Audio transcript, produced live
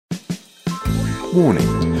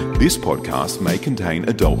Warning, this podcast may contain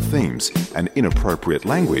adult themes and inappropriate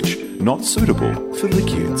language not suitable for the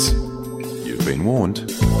kids. You've been warned.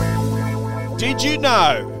 Did you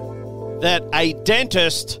know that a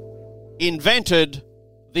dentist invented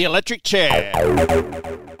the electric chair?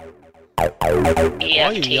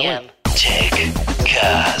 EFTM. Tech,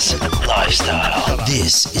 cars, lifestyle.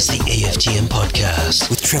 This is the EFTM podcast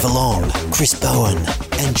with Trevor Long, Chris Bowen,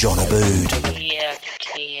 and John Abood.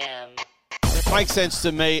 EFTM. Makes sense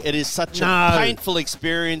to me. It is such a painful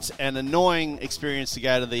experience and annoying experience to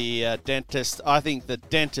go to the dentist. I think that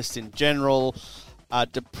dentists in general are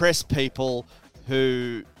depressed people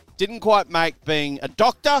who didn't quite make being a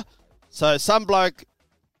doctor. So some bloke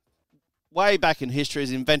way back in history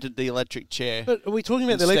has invented the electric chair. But are we talking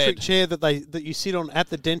about the electric chair that you sit on at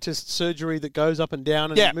the dentist surgery that goes up and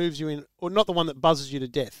down and it moves you in, or not the one that buzzes you to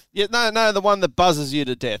death? Yeah, no, the one that buzzes you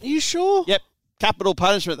to death. Are you sure? Yep. Capital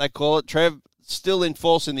punishment, they call it, Trev. Still in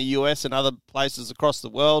force in the US and other places across the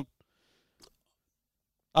world.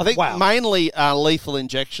 I think mainly lethal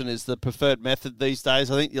injection is the preferred method these days.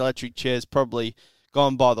 I think the electric chair's probably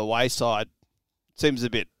gone by the wayside. Seems a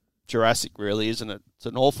bit Jurassic, really, isn't it? It's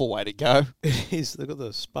an awful way to go. It is. They've got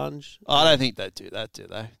the sponge. I don't think they do that, do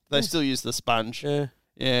they? They still use the sponge. Yeah.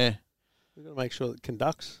 Yeah. We've got to make sure it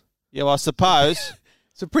conducts. Yeah, well, I suppose.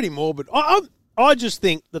 It's a pretty morbid. I just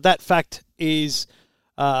think that fact is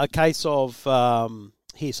a case of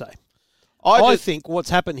hearsay. I think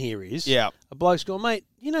what's happened here is a bloke's gone, mate,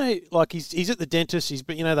 you know, like he's at the dentist,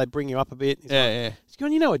 they bring you up a bit. He's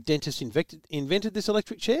going, you know, a dentist invented this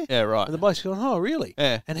electric chair? Yeah, right. And the bloke's going, oh, really?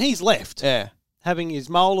 Yeah. And he's left. Yeah. Having his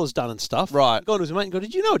molars done and stuff. Right. Gone to his mate and gone,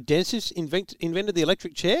 did you know a dentist invented the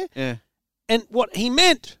electric chair? Yeah. And what he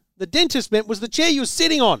meant, the dentist meant, was the chair you were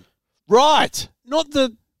sitting on. Right. Not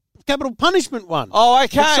the capital punishment one. Oh,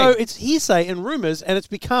 okay. And so it's hearsay and rumours, and it's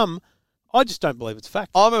become, I just don't believe it's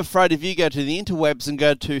fact. I'm afraid if you go to the interwebs and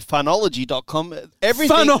go to funology.com,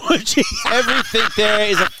 everything there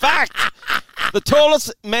is a fact. The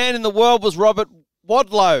tallest man in the world was Robert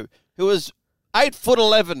Wadlow, who was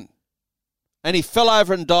 8'11", and he fell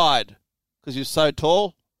over and died because he was so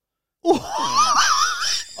tall.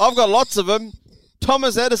 I've got lots of them.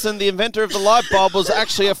 Thomas Edison, the inventor of the light bulb, was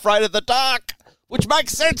actually afraid of the dark, which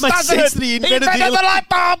makes sense, doesn't it? That he invented the light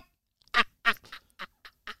bulb.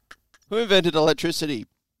 Who invented electricity?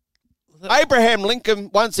 Abraham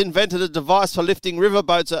Lincoln once invented a device for lifting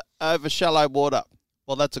riverboats over shallow water.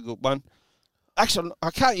 Well, that's a good one. Actually,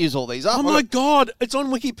 I can't use all these up. Oh, my God. It's on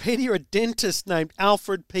Wikipedia, a dentist named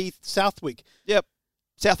Alfred P. Southwick. Yep.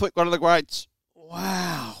 Southwick, one of the greats.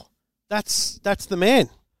 Wow. That's the man.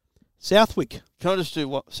 Southwick. Can I just do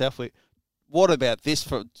what? Southwick. What about this?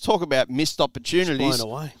 Talk about missed opportunities.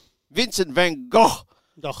 Blown away. Vincent van Gogh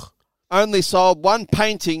only sold one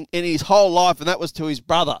painting in his whole life, and that was to his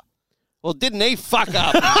brother. Well, didn't he fuck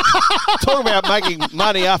up? Talk about making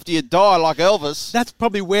money after you die like Elvis. That's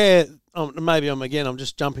probably where, maybe I'm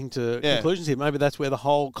just jumping to conclusions here. Maybe that's where the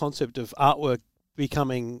whole concept of artwork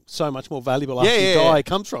becoming so much more valuable after you die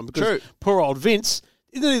comes from. Because poor old Vince,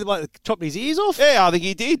 isn't he like chopped his ears off? Yeah, I think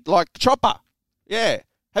he did, like Chopper. Yeah.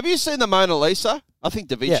 Have you seen the Mona Lisa? I think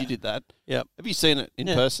Da Vinci did that. Yeah. Have you seen it in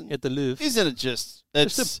person? At the Louvre. Isn't it just...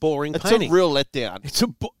 It's a boring painting. It's a real letdown. It's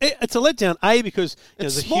a letdown, because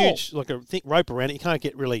it's there's small. a huge, like a thick rope around it. You can't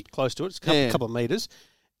get really close to it. It's a couple of metres.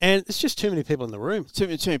 And it's just too many people in the room. Too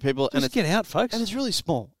many people. Just get out, folks. And it's really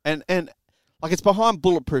small. And like it's behind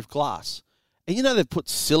bulletproof glass. And you know they've put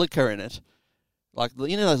silica in it. Like,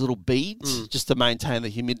 you know those little beads? Just to maintain the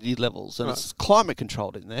humidity levels. And it's climate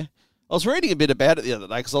controlled in there. I was reading a bit about it the other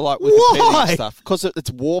day because I like Wikipedia and stuff. Because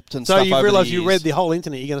it's warped and stuff. So you realise you read the whole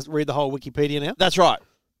internet. You're going to read the whole Wikipedia now? That's right.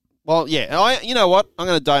 Well, yeah. You know what? I'm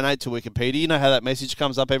going to donate to Wikipedia. You know how that message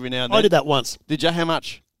comes up every now and then? I did that once. Did you? How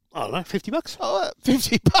much? I don't know, $50. Oh,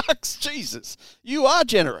 $50. Jesus. You are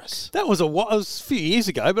generous. That was a few years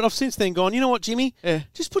ago, but I've since then gone, you know what, Jimmy? Yeah.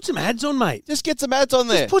 Just put some ads on, mate. Just get some ads on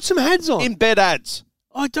there. Just put some ads on. Embed ads.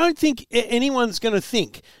 I don't think anyone's going to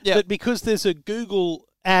think that because there's a Google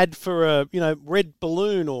ad for a red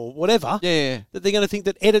balloon or whatever, that they're going to think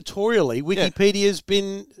that editorially Wikipedia's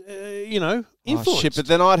been influenced. Oh, shit, but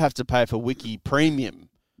then I'd have to pay for Wiki Premium.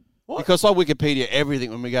 What? Because I Wikipedia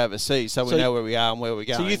everything when we go overseas, so we know where we are and where we're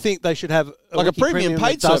going. So you think they should have a premium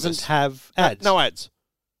paid that doesn't service. have ads? No ads.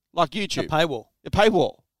 Like YouTube. A paywall. A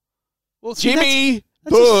paywall. Well, see, Jimmy,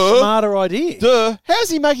 that's a smarter idea. Duh.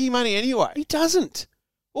 How's he making money anyway? He doesn't.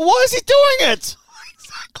 Well, why is he doing it?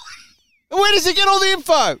 Exactly. Where does he get all the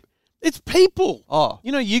info? It's people. Oh.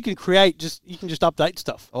 You can just update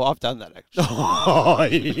stuff. Oh, I've done that, actually. Oh,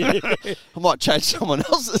 yeah. I might change someone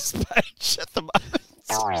else's page at the moment.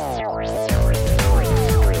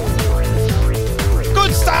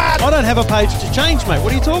 don't have a page to change, mate.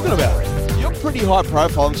 What are you talking about? You're pretty high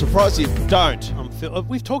profile. I'm surprised you don't.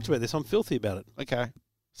 We've talked about this. I'm filthy about it. Okay.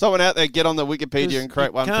 Someone out there, get on the Wikipedia and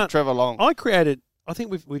create one for Trevor Long. I think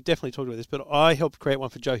we've definitely talked about this, but I helped create one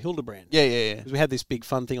for Joe Hildebrand. Yeah. Because we had this big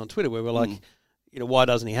fun thing on Twitter where we're like, why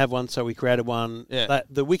doesn't he have one? So we created one. Yeah.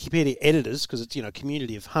 The Wikipedia editors, because it's a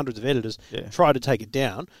community of hundreds of editors, tried to take it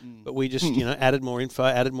down, but we just added more info,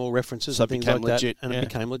 added more references, so and things like legit, that, and it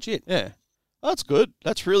became legit. Yeah, that's good.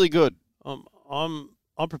 That's really good. I'm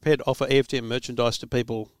prepared to offer EFTM merchandise to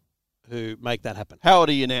people who make that happen. How old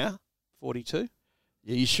are you now? 42.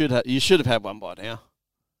 Yeah, you should have had one by now.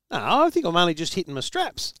 No, I think I'm only just hitting my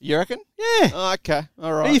straps. You reckon? Yeah. Oh, okay.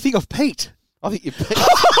 All right. What do you think I've peaked? I think you peaked.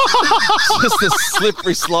 Just a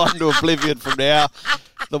slippery slide into oblivion from now.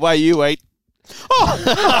 The way you eat.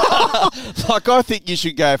 I think you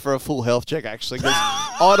should go for a full health check, actually, because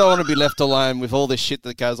I don't want to be left alone with all this shit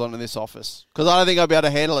that goes on in this office. Because I don't think I'll be able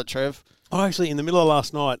to handle it, Trev. Actually, in the middle of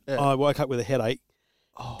last night, I woke up with a headache,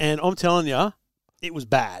 and I'm telling you, it was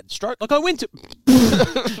bad. Stroke? Like I went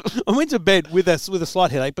to bed with a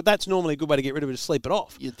slight headache, but that's normally a good way to get rid of it, to sleep it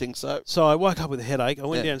off. You'd think so. So I woke up with a headache. I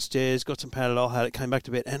went downstairs, got some Panadol, had it, came back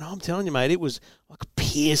to bed, and I'm telling you, mate, it was like a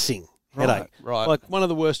piercing headache. Right. Like one of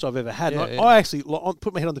the worst I've ever had. I actually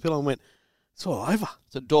put my head on the pillow and went, it's all over.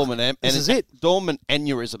 It's a dormant This is it. Dormant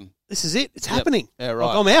aneurysm. This is it. It's happening. Yeah, right.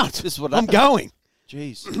 Like, I'm out. This is what I'm going.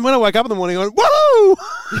 Jeez. When I wake up in the morning, I went, whoa!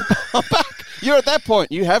 I'm back. You're at that point.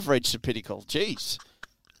 You have reached the pinnacle. Jeez.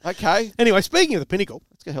 Okay. Anyway, speaking of the pinnacle.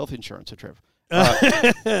 Let's get health insurance, Trev.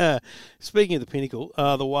 Speaking of the pinnacle,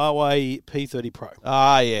 the Huawei P30 Pro.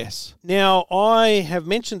 Yes. Now, I have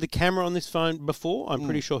mentioned the camera on this phone before. I'm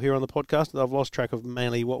pretty sure here on the podcast that I've lost track of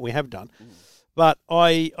mainly what we have done. But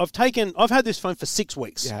I've had this phone for 6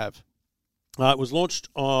 weeks. You have. It was launched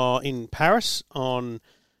in Paris on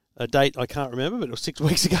a date I can't remember, but it was 6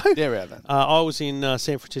 weeks ago. Yeah, right then. I was in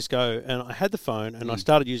San Francisco, and I had the phone, and I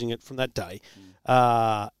started using it from that day.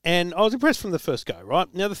 And I was impressed from the first go, right?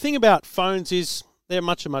 Now, the thing about phones is they're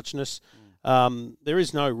much of muchness. There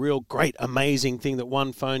is no real great, amazing thing that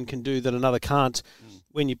one phone can do that another can't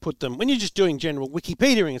when you're just doing general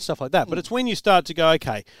Wikipediaing and stuff like that. But it's when you start to go,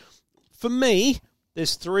 okay, for me,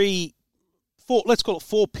 there's let's call it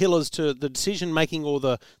 4 pillars to the decision-making or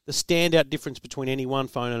the standout difference between any one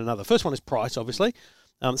phone and another. First one is price, obviously.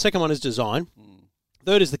 The second one is design.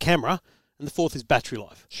 Third is the camera. And the fourth is battery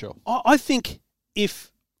life. Sure. I think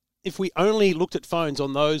if we only looked at phones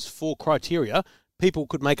on those 4 criteria, people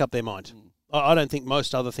could make up their mind. I don't think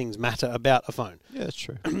most other things matter about a phone. Yeah, that's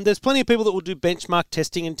true. There's plenty of people that will do benchmark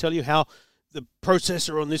testing and tell you how the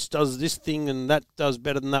processor on this does this thing and that does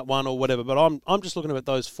better than that one or whatever. But I'm just looking at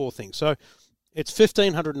those 4 things. So it's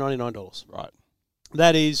 $1,599. Right.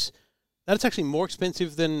 That's actually more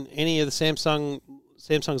expensive than any of the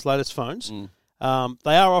Samsung's latest phones.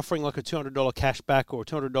 They are offering like a $200 cash back or a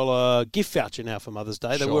 $200 gift voucher now for Mother's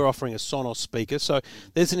Day. They were offering a Sonos speaker, so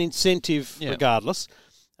there's an incentive regardless.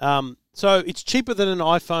 So it's cheaper than an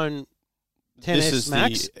iPhone XS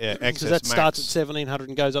Max. Because that starts at $1,700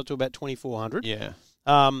 and goes up to about $2,400. Yeah.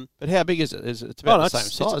 But how big is it? It's about the same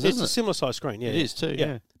size, isn't it? It's a similar size screen, yeah. It is too,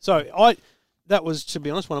 yeah. So that was, to be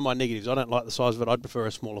honest, one of my negatives. I don't like the size of it. I'd prefer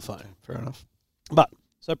a smaller phone. Fair enough. But,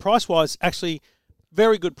 so price-wise, actually,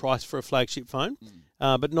 very good price for a flagship phone,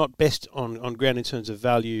 but not best on ground in terms of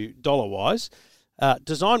value dollar-wise.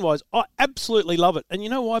 Design-wise, I absolutely love it. And you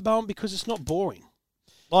know why, Bowen? Because it's not boring.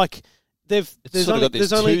 Like, there's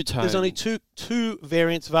only two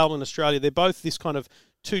variants available in Australia. They're both this kind of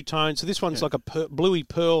 2 tones. So this one's like a bluey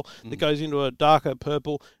pearl that goes into a darker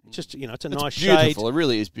purple. It's just, it's a nice shade. Beautiful. It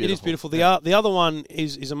really is beautiful. It is beautiful. The other one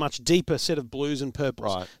is a much deeper set of blues and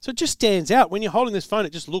purples. Right. So it just stands out. When you're holding this phone,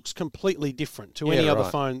 it just looks completely different to any other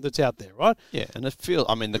phone that's out there, right? Yeah, and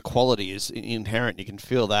the quality is inherent. You can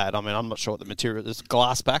feel that. I mean, I'm not sure what the material is.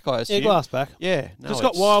 Glass back, I assume. Yeah, glass back. Yeah. No, so it's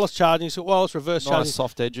got wireless charging. It's got wireless reverse charging. Nice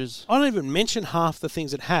soft edges. I don't even mention half the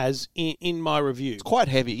things it has in my review. It's quite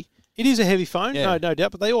heavy. It is a heavy phone, no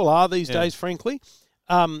doubt, but they all are these days, frankly.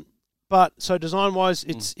 But so design-wise,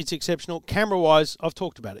 it's exceptional. Camera-wise, I've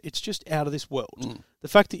talked about it. It's just out of this world. The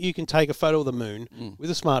fact that you can take a photo of the moon with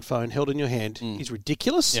a smartphone held in your hand is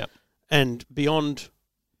ridiculous and beyond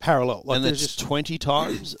parallel. Like, and that's just 20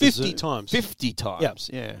 times? 50 times. 50 times,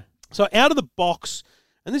 yeah. So out of the box,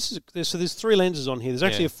 and there's 3 lenses on here. There's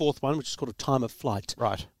actually a 4th one, which is called a time of flight.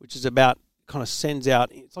 Right. Which is about... kind of sends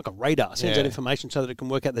out, it's like a radar, sends out information so that it can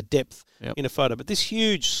work out the depth in a photo. But this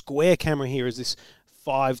huge square camera here is this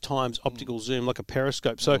 5 times optical zoom, like a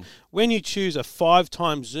periscope. So when you choose a 5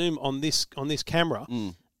 times zoom on this camera,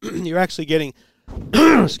 you're actually getting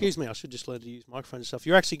excuse me, I should just let you use microphone and stuff.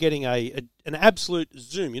 You're actually getting an absolute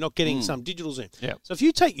zoom. You're not getting some digital zoom. Yep. So if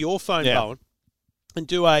you take your phone, Bowen, and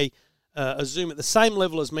do a zoom at the same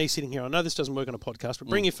level as me sitting here, I know this doesn't work on a podcast, but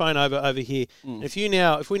bring your phone over here. And if we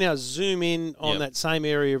now zoom in on that same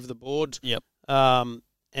area of the board,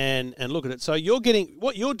 and look at it. So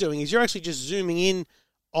what you're doing is you're actually just zooming in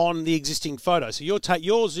on the existing photo. So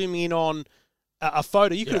you're zooming in on a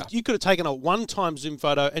photo. You could have taken a one-time zoom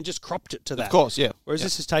photo and just cropped it to that. Of course, yeah. Whereas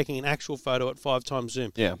this is taking an actual photo at 5 times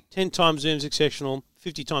zoom. Yeah. 10 times zoom is exceptional.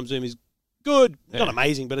 50 times zoom is good. Not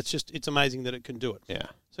amazing, but it's amazing that it can do it. Yeah.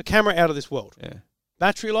 So camera out of this world. Yeah.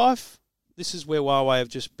 Battery life, this is where Huawei have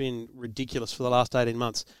just been ridiculous for the last 18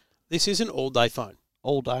 months. This is an all-day phone.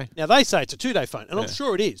 All day. Now, they say it's a 2-day phone, and I'm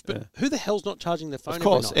sure it is, but who the hell's not charging their phone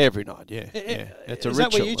every night? Yeah. It's a ritual.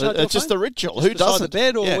 That where you charge your it's just phone? a ritual. Just Who doesn't? the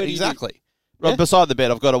bed, or where do you exactly. Right, beside the bed,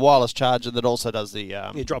 I've got a wireless charger that also does the...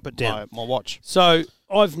 you drop it down. My watch. So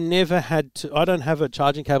I've never had to... I don't have a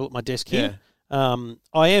charging cable at my desk here.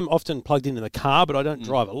 I am often plugged into the car, but I don't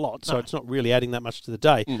drive a lot, so it's not really adding that much to the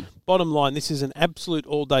day. Bottom line, this is an absolute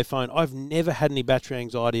all-day phone. I've never had any battery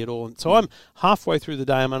anxiety at all. And so I'm halfway through the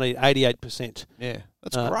day, I'm only at 88%. Yeah,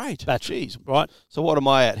 that's great. Battery, Jeez. right? So what am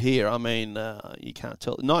I at here? I mean, you can't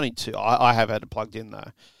tell. 92. I have had it plugged in,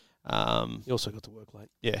 though. You also got to work late.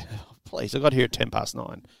 Yeah, please. I got here at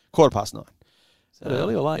 9:10, 9:15. Is that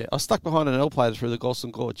early or late? Yeah, I was stuck behind an L plater through the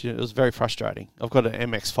Golston Gorge. It was very frustrating. I've got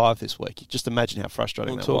an MX-5 this week. Just imagine how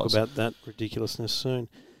frustrating that was. We'll talk about that ridiculousness soon.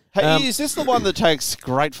 Hey, is this the one that takes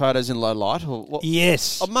great photos in low light? Or what?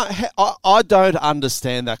 Yes. I don't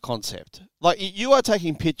understand that concept. Like, you are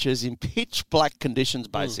taking pictures in pitch black conditions,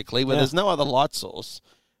 basically, where there's no other light source.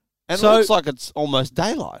 And it looks like it's almost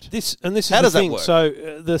daylight. How does that thing. work? So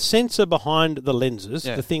the sensor behind the lenses,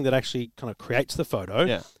 the thing that actually kind of creates the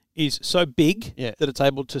photo, is so big that it's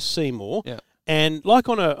able to see more. Yeah. And like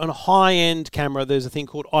on a high-end camera, there's a thing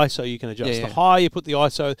called ISO you can adjust. The higher you put the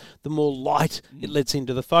ISO, the more light it lets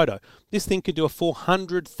into the photo. This thing could do a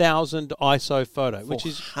 400,000 ISO photo, which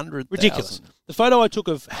is ridiculous. The photo I took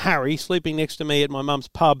of Harry sleeping next to me at my mum's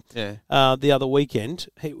pub the other weekend,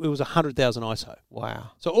 it was 100,000 ISO.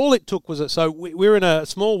 Wow. So all it took was... we're in a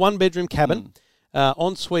small one-bedroom cabin,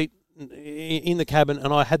 ensuite in the cabin,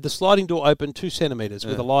 and I had the sliding door open 2 centimetres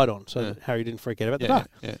with a light on, so that Harry didn't freak out about the dark.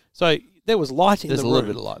 Yeah. So there was light in the room. There's a little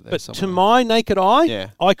bit of light there. But somewhere. to my naked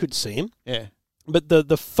eye, I could see him. Yeah. But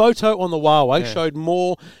the photo on the Huawei showed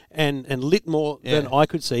more and lit more than I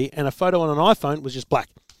could see, and a photo on an iPhone was just black.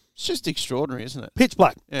 It's just extraordinary, isn't it? Pitch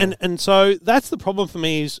black. Yeah. And so that's the problem for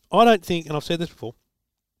me is I don't think, and I've said this before,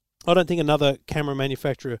 I don't think another camera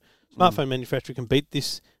manufacturer, smartphone manufacturer can beat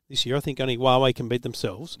this year. I think only Huawei can beat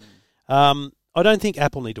themselves. I don't think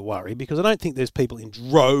Apple need to worry because I don't think there's people in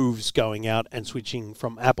droves going out and switching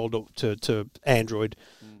from Apple to Android.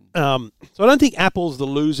 So I don't think Apple's the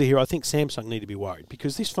loser here. I think Samsung need to be worried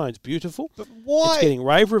because this phone's beautiful. But why? It's getting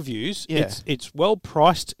rave reviews. Yeah. It's well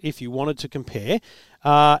priced if you wanted to compare.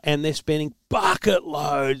 And they're spending bucket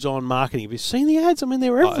loads on marketing. Have you seen the ads? I mean,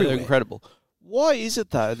 they're everywhere. They're incredible. Why is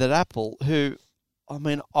it, though, that Apple, who,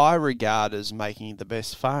 I regard as making the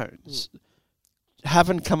best phones,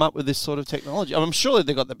 haven't come up with this sort of technology? I'm sure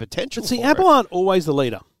they've got the potential. But see, Apple aren't always the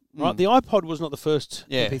leader, right? The iPod was not the first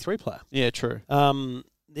MP3 player. Yeah, true.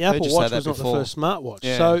 The Apple Watch was not the first smartwatch.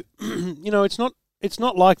 Yeah. So, it's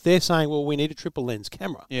not like they're saying, well, we need a triple lens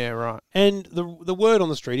camera. Yeah, right. And the word on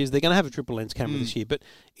the street is they're going to have a triple lens camera this year. But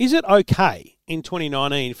is it okay in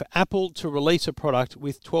 2019 for Apple to release a product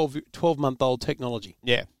with 12-month-old technology?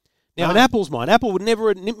 Yeah. Now, in Apple's mind, Apple would never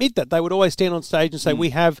admit that. They would always stand on stage and say,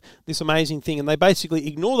 we have this amazing thing, and they basically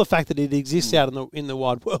ignore the fact that it exists out in the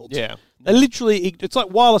wide world. Yeah. They literally, it's like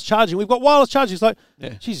wireless charging. We've got wireless charging. It's like,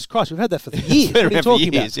 Jesus Christ, we've had that for years. What are you talking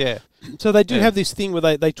about? Yeah. So they do have this thing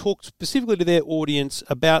where they talk specifically to their audience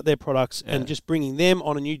about their products and just bringing them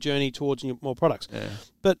on a new journey towards more products. Yeah.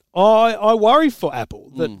 But I worry for Apple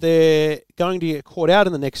that they're going to get caught out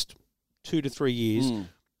in the next 2 to 3 years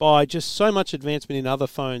by just so much advancement in other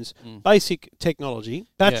phones, basic technology,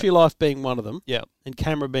 battery life being one of them, and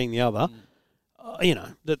camera being the other,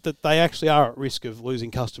 that they actually are at risk of losing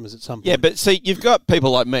customers at some point. Yeah, but see, you've got people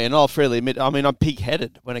like me, and I'll freely admit, I'm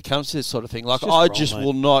pig-headed when it comes to this sort of thing. Like, I just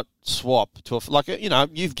will not swap to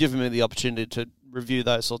you've given me the opportunity to review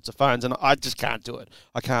those sorts of phones, and I just can't do it.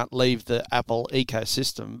 I can't leave the Apple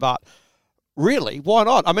ecosystem, but... Really? Why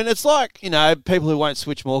not? I mean, it's like, people who won't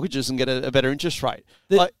switch mortgages and get a better interest rate.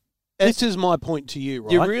 This is my point to you,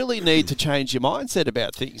 right? You really need to change your mindset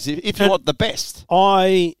about things if you want the best.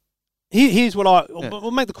 Here's what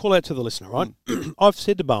we'll make the call out to the listener, right? I've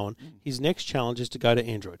said to Bowen, his next challenge is to go to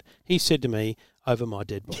Android. He said to me, over my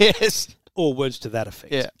dead body. Yes. or words to that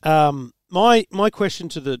effect. Yeah. My question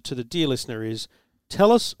to the dear listener is,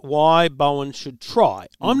 tell us why Bowen should try.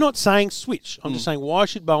 I'm not saying switch. I'm just saying why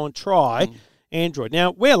should Bowen try Android.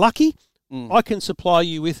 Now, we're lucky. I can supply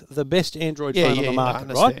you with the best Android phone on the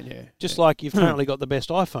market, right? Yeah. Just like you've currently got the best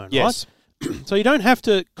iPhone, yes. right? So you don't have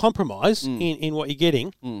to compromise in what you're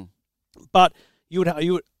getting, but you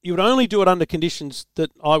would only do it under conditions that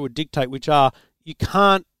I would dictate, which are you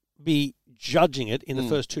can't be judging it in the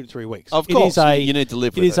first 2 to 3 weeks. Of course, you need to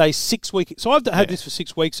live with it. It is a 6 week. So I've had this for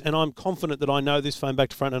 6 weeks, and I'm confident that I know this phone back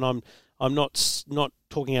to front, and I'm not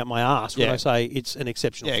talking out my ass when I say it's an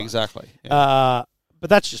exceptional phone. Exactly. Yeah. But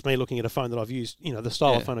that's just me looking at a phone that I've used, the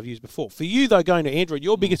style of phone I've used before. For you, though, going to Android,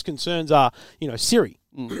 your biggest concerns are, Siri.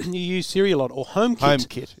 You use Siri a lot, or HomeKit.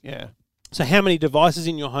 HomeKit, yeah. So how many devices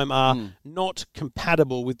in your home are not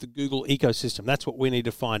compatible with the Google ecosystem? That's what we need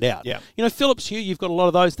to find out. Yeah. Philips Hue, you've got a lot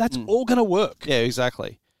of those. That's all going to work. Yeah,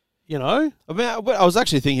 exactly. I was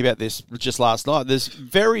actually thinking about this just last night. There's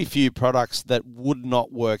very few products that would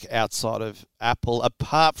not work outside of Apple,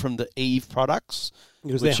 apart from the Eve products,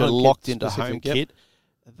 which are locked into HomeKit. Yep.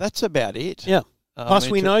 That's about it. Yeah. Plus,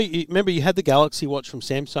 we know, remember you had the Galaxy Watch from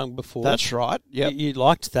Samsung before. That's right. Yeah, you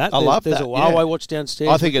liked that. I love that. There's a Huawei watch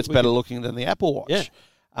downstairs. I think it's better looking than the Apple Watch.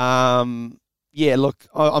 Yeah. Look,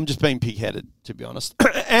 I'm just being pig-headed, to be honest.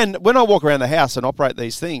 And when I walk around the house and operate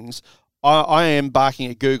these things, I am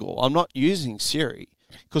barking at Google. I'm not using Siri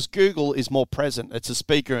because Google is more present. It's a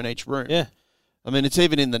speaker in each room. Yeah. I mean, it's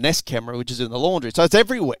even in the Nest camera, which is in the laundry. So it's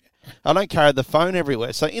everywhere. I don't carry the phone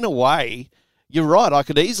everywhere. So in a way, you're right. I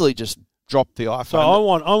could easily just drop the iPhone. So I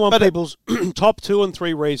want people's top 2 and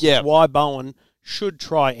 3 reasons why Bowen should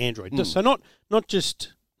try Android. So not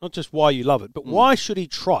just why you love it, but why should he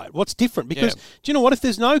try it? What's different? Because do you know what? If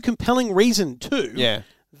there's no compelling reason to,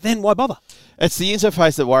 then why bother? It's the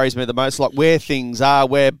interface that worries me the most, like where things are,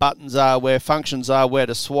 where buttons are, where functions are, where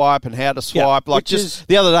to swipe and how to swipe. Like just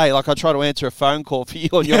the other day, like I try to answer a phone call for you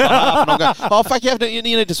on your behalf, and I'm going, oh, fuck, you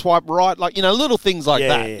need to swipe right. Like, little things like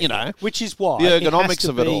that, Which is why the ergonomics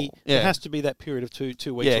of it all. Yeah. It has to be that period of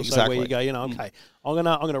two weeks or so where you go, okay, I'm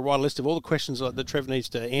gonna write a list of all the questions that Trev needs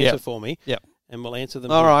to answer for me, and we'll answer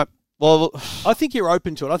them. All right. Well, I think you're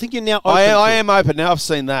open to it. I think you're now open I am open. Now I've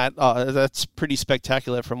seen that. Oh, that's pretty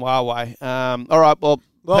spectacular from Huawei. All right, well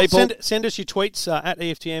people... send us your tweets at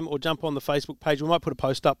EFTM or jump on the Facebook page. We might put a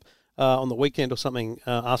post up on the weekend or something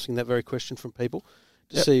asking that very question from people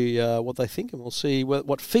to see what they think, and we'll see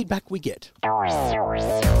what feedback we get.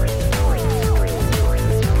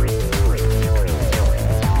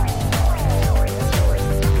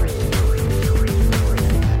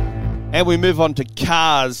 And we move on to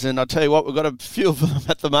cars, and I'll tell you what, we've got a few of them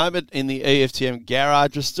at the moment in the EFTM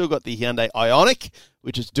garage. We've still got the Hyundai Ioniq,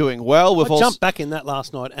 which is doing well. I jumped back in that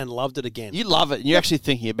last night and loved it again. You love it, and you're actually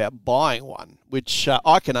thinking about buying one, which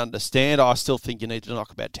I can understand. I still think you need to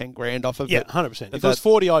knock about 10 grand off of it. Yeah, 100%. If it was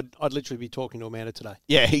 40, I'd literally be talking to Amanda today.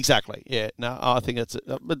 Yeah, exactly. Yeah, no, I think it's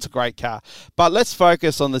a great car. But let's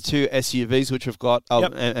focus on the 2 SUVs, which we've got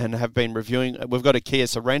and have been reviewing. We've got a Kia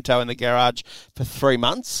Sorento in the garage for 3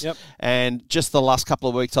 months. Yep. And just the last couple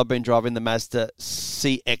of weeks, I've been driving the Mazda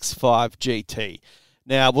CX-5 GT.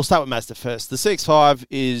 Now, we'll start with Mazda first. The CX-5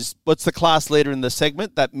 is what's the class leader in the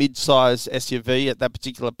segment, that mid-size SUV at that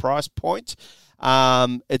particular price point.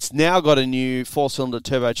 It's now got a new 4-cylinder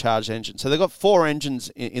turbocharged engine. So they've got 4 engines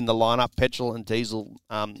in the lineup, petrol and diesel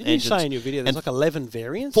engines. Did you say in your video there's like 11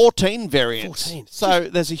 variants? 14 variants. 14. So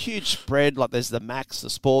there's a huge spread. Like there's the Max, the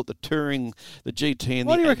Sport, the Touring, the GT, and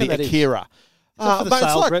the Akira. But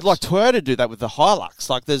it's like Toyota do that with the Hilux.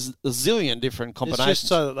 Like there's a zillion different combinations. It's just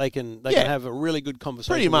so that they can have a really good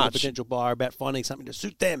conversation with a potential buyer about finding something to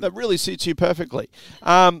suit them. That really suits you perfectly.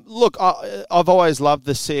 Look, I've always loved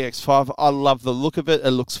the CX-5. I love the look of it. It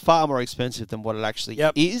looks far more expensive than what it actually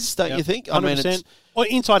is, don't you think? 100%. I mean,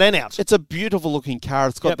 inside and out. It's a beautiful looking car.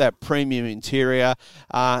 It's got that premium interior.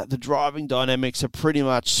 The driving dynamics are pretty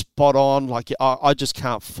much spot on. Like I just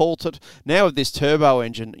can't fault it. Now with this turbo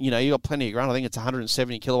engine, you got plenty of ground. I think it's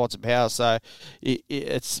 170 kilowatts of power. So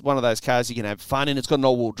it's one of those cars you can have fun in. It's got an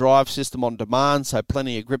all-wheel drive system on demand, so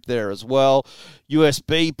plenty of grip there as well.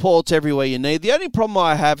 USB ports everywhere you need. The only problem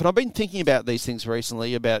I have, and I've been thinking about these things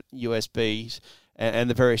recently, about USBs, and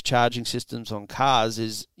the various charging systems on cars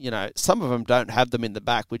is, some of them don't have them in the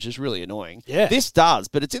back, which is really annoying. Yeah. This does,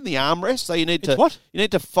 but it's in the armrest, so you need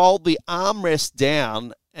to fold the armrest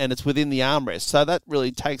down, and it's within the armrest. So that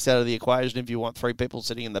really takes out of the equation if you want 3 people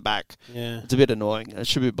sitting in the back. Yeah. It's a bit annoying. It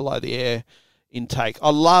should be below the air intake. I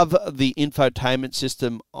love the infotainment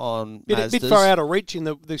system on Mazdas. A bit far out of reach in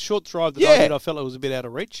the short drive that I did. I felt it was a bit out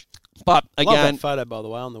of reach. But again, love that photo, by the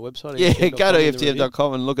way, on the website. Yeah, go to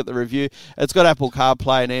EFTM.com and look at the review. It's got Apple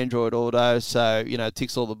CarPlay and Android Auto, so,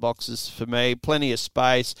 ticks all the boxes for me. Plenty of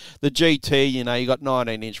space. The GT, you got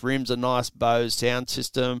 19-inch rims, a nice Bose sound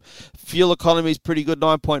system. Fuel economy is pretty good,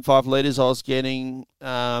 9.5 litres I was getting.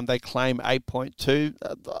 They claim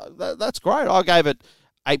 8.2. That's great. I gave it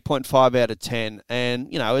 8.5 out of 10. And,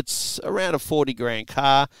 it's around a 40 grand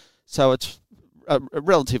car, so it's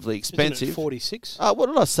relatively expensive. Isn't it 46? What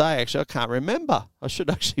did I say, actually? I can't remember. I should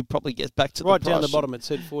actually probably get back to the price. Right down the bottom it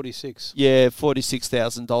said 46. Yeah,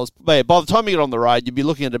 $46,000. But yeah, by the time you get on the road, you'd be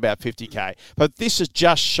looking at about 50K. But this is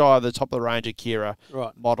just shy of the top of the range Akira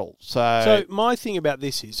model. So my thing about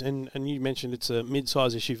this is, and you mentioned it's a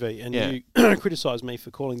mid-size SUV, and you criticised me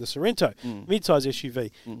for calling the Sorento mid-size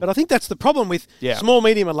SUV. But I think that's the problem with small,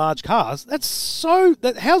 medium and large cars.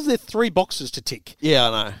 How's there 3 boxes to tick? Yeah,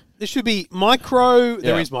 I know. There should be micro.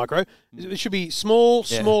 There is micro. There should be small,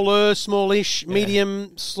 smaller, smallish,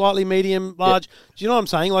 medium, slightly medium, large. Do you know what I'm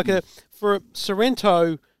saying? Like for a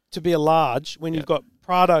Sorento to be a large when you've got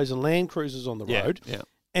Prados and Land Cruisers on the road,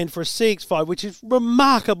 and for a CX-5, which is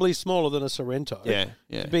remarkably smaller than a Sorento,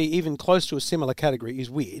 to be even close to a similar category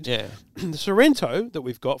is weird. Yeah. The Sorento that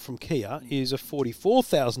we've got from Kia is a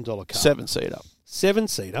 $44,000 car. 7-seater.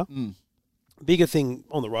 7-seater. Bigger thing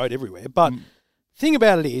on the road everywhere, but... thing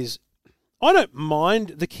about it is, I don't mind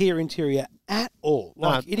the Kia interior at all.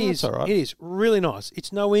 It is really nice.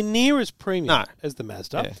 It's nowhere near as premium as the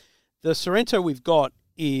Mazda. Yeah. The Sorento we've got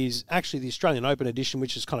is actually the Australian Open edition,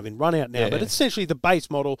 which is kind of in run out now, but it's essentially the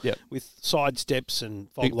base model with side steps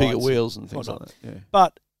and fog lights, bigger wheels and things like that. Yeah.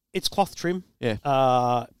 But it's cloth trim. Yeah.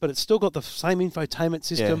 But it's still got the same infotainment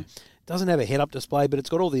system. Yeah. Doesn't have a head-up display, but it's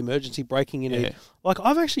got all the emergency braking in it. Like,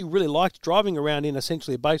 I've actually really liked driving around in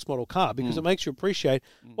essentially a base model car because it makes you appreciate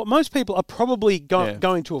what most people are probably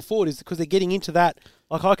going to afford is because they're getting into that.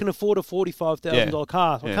 Like, I can afford a $45,000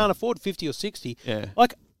 car. So I can't afford 50 or 60. Yeah.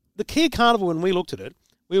 Like, the Kia Carnival, when we looked at it,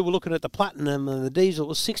 we were looking at the Platinum and the Diesel, it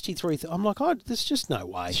was $63,000. I'm like, there's just no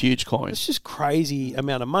way. It's huge coin. It's just crazy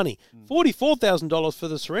amount of money. $44,000 for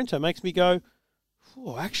the Sorento makes me go,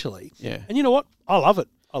 oh, actually. Yeah. And you know what? I love it.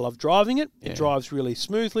 I love driving it. It drives really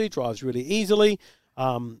smoothly, drives really easily.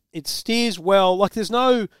 It steers well. Like there's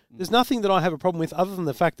nothing that I have a problem with other than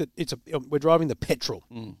the fact that we're driving the petrol.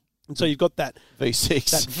 And so you've got that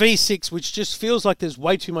V6, which just feels like there's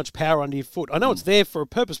way too much power under your foot. I know it's there for a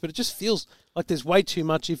purpose, but it just feels like there's way too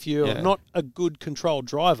much if you're not a good controlled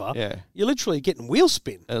driver. Yeah. You're literally getting wheel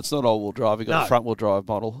spin. And it's not all-wheel drive. You've got a front-wheel drive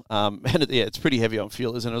model. And it's pretty heavy on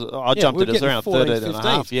fuel, isn't it? I jumped it. It was around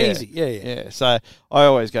 13.5. Yeah. Easy. Yeah. So I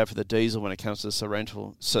always go for the diesel when it comes to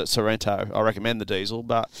Sorento. I recommend the diesel,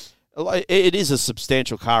 but... it is a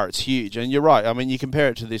substantial car. It's huge. And you're right. I mean, you compare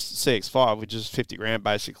it to this CX-5, which is 50 grand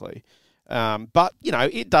basically. But,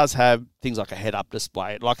 it does have things like a head-up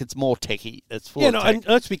display. Like, it's more techie. It's full of tech. And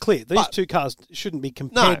let's be clear. These two cars shouldn't be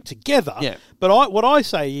compared together. Yeah. But what I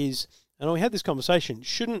say is, and we had this conversation,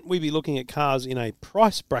 shouldn't we be looking at cars in a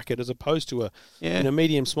price bracket as opposed to a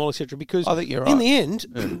medium, small, etc.? Because I think you're right. In the end,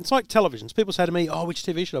 it's like televisions. People say to me, which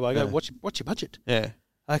TV should I buy? I go, what's your budget? Yeah.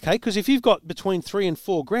 Okay, because if you've got between $3,000 and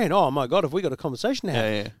 $4,000, oh my God, have we got a conversation to have?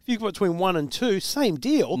 Yeah. If you've got between $1,000 and $2,000, same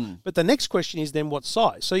deal. But the next question is then what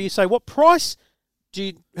size? So you say, what price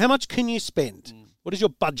how much can you spend? What is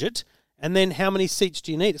your budget? And then how many seats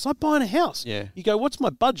do you need? It's like buying a house. Yeah. You go, what's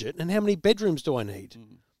my budget and how many bedrooms do I need?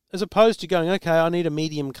 As opposed to going, okay, I need a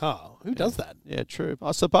medium car. Who does that? Yeah, true.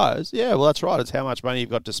 I suppose. Yeah, well, that's right. It's how much money you've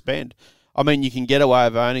got to spend. I mean, you can get away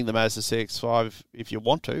with owning the Mazda CX-5 if you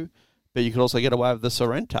want to. But you could also get away with the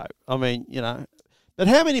Sorento. I mean, But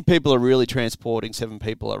how many people are really transporting 7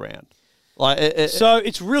 people around? So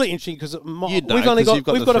it's really interesting because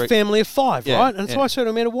we've got a family of 5, right? And so I said to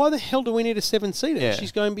Amanda, why the hell do we need a 7-seater? Yeah.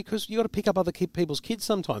 She's going, because you got to pick up other people's kids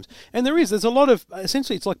sometimes. And there's a lot of,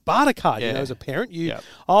 essentially it's like barter card, as a parent.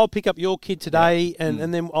 I'll pick up your kid today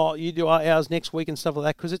and then you do ours next week and stuff like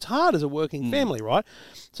that because it's hard as a working family, right?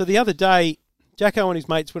 So the other day, Jacko and his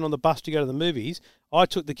mates went on the bus to go to the movies. I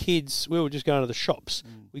took the kids. We were just going to the shops.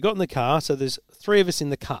 We got in the car, so there's 3 of us in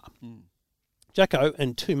the car. Jacko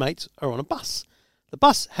and 2 mates are on a bus. The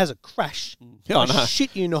bus has a crash. I know.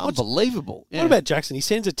 Shit you not. Unbelievable. Yeah. What about Jackson? He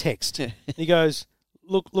sends a text. Yeah. He goes,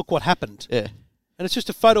 look what happened. Yeah. And it's just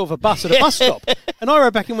a photo of a bus at a bus stop. And I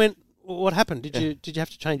wrote back and went, what happened? Did you have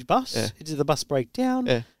to change bus? Yeah. Did the bus break down?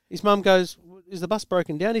 Yeah. His mum goes, is the bus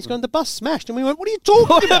broken down? He's gone, the bus smashed. And we went, what are you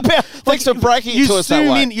talking about? Thanks for breaking it to us that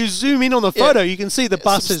way. You zoom in on the photo, you can see the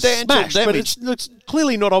bus is smashed, but it looks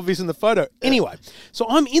clearly not obvious in the photo. Anyway, so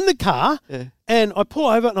I'm in the car, and I pull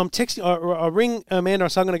over, and I'm texting. I ring Amanda, I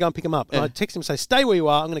say I'm going to go and pick him up. And I text him and say, stay where you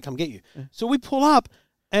are, I'm going to come get you. So we pull up,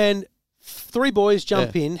 and 3 boys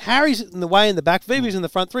jump in. Harry's in the way in the back. Vivi's in the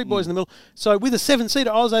front. 3 boys in the middle. So with a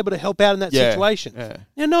 7-seater, I was able to help out in that situation.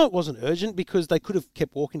 Now, no, it wasn't urgent because they could have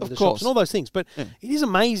kept walking to the shops and all those things. But it is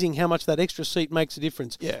amazing how much that extra seat makes a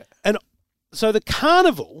difference. Yeah. And so the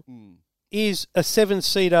Carnival is a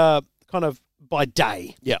 7-seater kind of by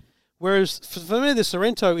day. Yeah. Whereas for me, the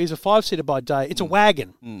Sorento is a 5-seater by day. It's a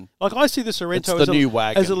wagon. Like I see the Sorento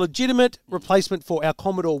as a legitimate replacement for our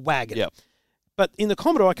Commodore wagon. Yep. But in the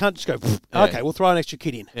Commodore, I can't just go, okay, we'll throw an extra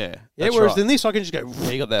kid in. Whereas in this, I can just go,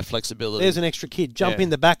 you got that flexibility. There's an extra kid. Jump in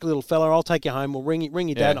the back, little fella. I'll take you home. We'll ring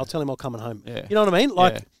your dad. And I'll tell him I'll come home. You know what I mean?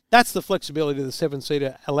 Like, that's the flexibility the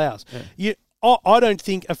 7-seater allows. I don't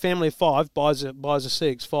think a family of 5 buys a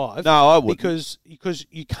CX-5. No, I wouldn't. Because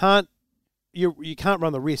you can't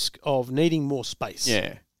run the risk of needing more space.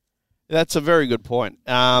 Yeah. That's a very good point.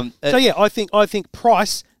 I think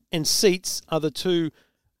price and seats are the two...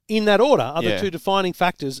 In that order are the 2 defining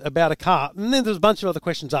factors about a car. And then there's a bunch of other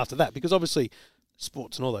questions after that because obviously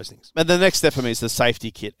sports and all those things. And the next step for me is the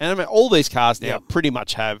safety kit. And I mean, all these cars now pretty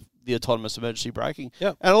much have the autonomous emergency braking.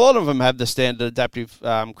 Yep. And a lot of them have the standard adaptive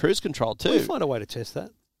cruise control too. Can we find a way to test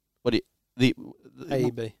that? The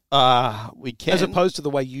AEB. We can. As opposed to the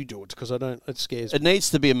way you do it because it scares me. It needs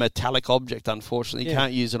to be a metallic object, unfortunately. You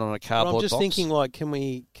can't use it on a cardboard box. I'm just thinking, like, can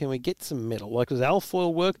we get some metal? Like, does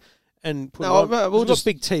alfoil work? And put we'll just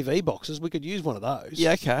big TV boxes. We could use one of those.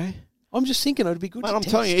 Yeah, okay. I'm just thinking it'd be good. I'm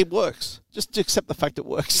telling you, it works. Just accept the fact it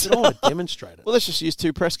works. I want to demonstrate it. Well, let's just use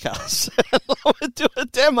 2 press cars. We'll do a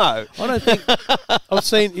demo. I don't think I've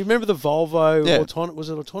seen. You remember the Volvo? Was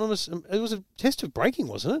it autonomous? It was a test of braking,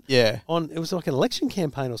 wasn't it? Yeah. It was like an election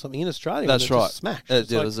campaign or something in Australia. That's right. Just smashed.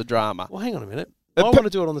 It was a drama. Well, hang on a minute. I want to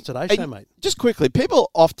do it on the Today Show, mate. Just quickly, people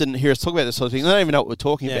often hear us talk about this sort of thing. They don't even know what we're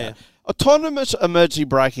talking about. Autonomous emergency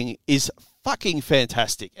braking is fucking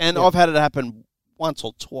fantastic. And I've had it happen once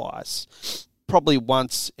or twice, probably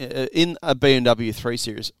once in a BMW 3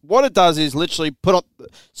 Series. What it does is literally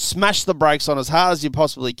smash the brakes on as hard as you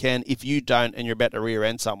possibly can if you don't and you're about to rear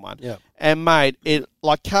end someone. Yeah. And, mate,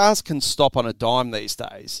 cars can stop on a dime these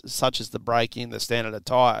days, such as the braking, the standard of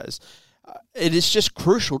tyres. It is just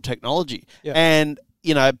crucial technology. Yeah. And,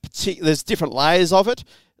 there's different layers of it.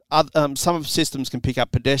 Some of systems can pick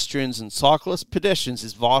up pedestrians and cyclists. Pedestrians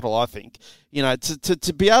is vital, I think.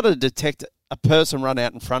 To be able to detect a person run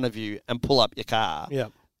out in front of you and pull up your car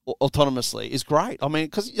autonomously is great. I mean,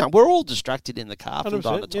 because we're all distracted in the car from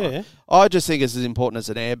time to time. Yeah. I just think it's as important as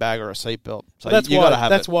an airbag or a seatbelt. So you got to have it.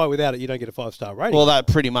 That's why without it you don't get a 5-star rating. Well, that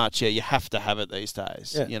pretty much, you have to have it these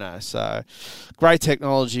days. Yeah. So great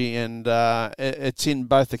technology, and it's in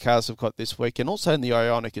both the cars we've got this week, and also in the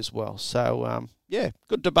Ioniq as well. So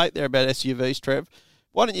good debate there about SUVs, Trev.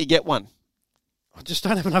 Why don't you get one? I just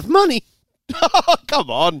don't have enough money. Oh, come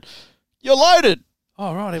on. You're loaded.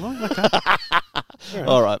 Oh, right, am I? Okay.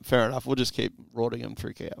 All right, fair enough. We'll just keep rorting them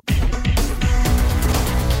through Cow.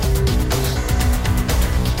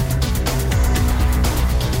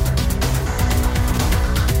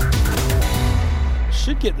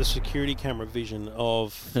 Should get the security camera vision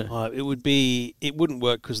of it wouldn't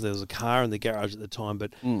work because there was a car in the garage at the time,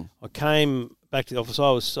 but I came back to the office.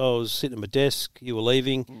 I was sitting at my desk, you were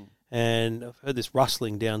leaving, and I've heard this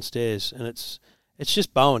rustling downstairs, and it's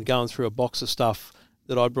just Bowen going through a box of stuff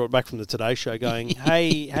that I brought back from the Today Show going,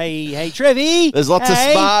 hey, Trevi. There's lots of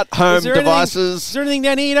smart home devices. Is there anything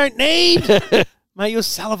down here you don't need? Mate, you're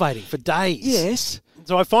salivating for days. Yes.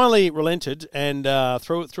 So I finally relented and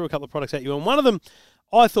threw a couple of products at you. And one of them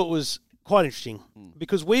I thought was quite interesting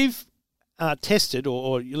because we've tested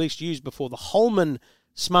or at least used before the Holman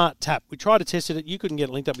Smart Tap. We tried to test it. You couldn't get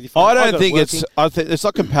it linked up with your phone. I think it's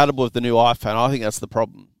not compatible with the new iPhone. I think that's the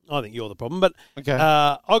problem. I think you're the problem, but okay.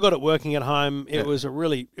 I got it working at home. It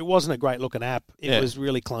wasn't a great looking app. It was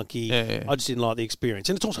really clunky. Yeah. I just didn't like the experience,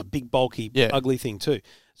 and it's also a big, bulky, ugly thing too.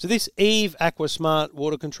 So this Eve Aqua Smart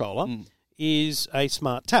water controller is a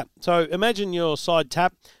smart tap. So imagine your side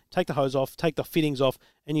tap. Take the hose off, take the fittings off,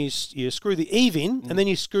 and you screw the eave in, and then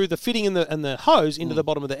you screw the fitting and the hose into the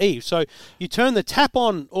bottom of the eave. So you turn the tap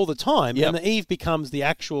on all the time, and the eave becomes the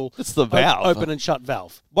actual it's the valve. Open and shut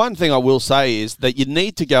valve. One thing I will say is that you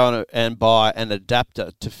need to go and buy an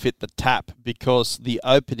adapter to fit the tap because the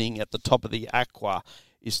opening at the top of the Aqua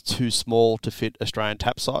is too small to fit Australian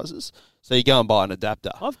tap sizes. So you go and buy an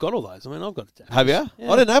adapter. I've got all those. I mean, I've got adapters. Have you?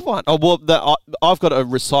 Yeah. I didn't have one. Oh, well, I've got a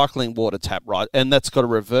recycling water tap, right? And that's got a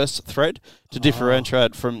reverse thread to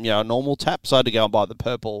differentiate from a normal tap. So I had to go and buy the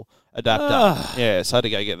purple adapter. Yeah, so I had to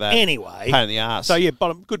go get that. Anyway. Pain in the ass. So,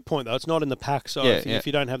 but good point, though. It's not in the pack. So if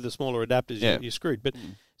you don't have the smaller adapters, you're screwed. But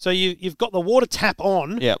so you've got the water tap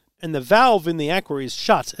on, and the valve in the Aqua is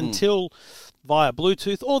shut until via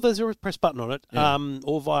Bluetooth, or there's a press button on it,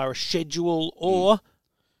 or via a schedule, or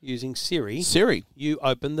using Siri, you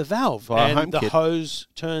open the valve and the hose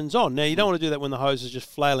turns on. Now, you don't want to do that when the hose is just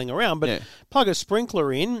flailing around, but plug a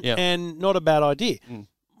sprinkler in and not a bad idea.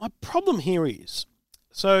 My problem here is,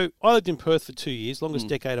 so I lived in Perth for 2 years, longest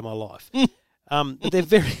decade of my life.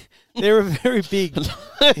 They're a very big.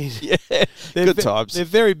 Good times. They're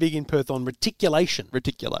very big in Perth on reticulation.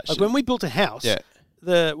 Like when we built a house,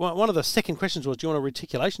 one of the second questions was, do you want a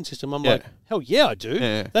reticulation system? I'm like, hell yeah, I do.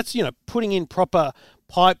 Yeah. That's, putting in proper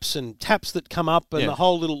pipes and taps that come up and the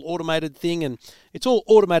whole little automated thing, and it's all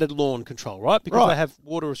automated lawn control, right? Because they have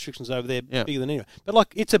water restrictions over there bigger than anywhere. But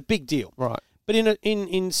it's a big deal. Right. But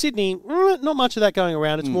in Sydney, not much of that going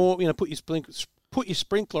around. It's more, put your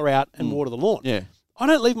sprinkler out and water the lawn. Yeah. I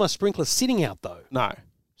don't leave my sprinkler sitting out though. No.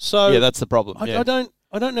 So that's the problem. I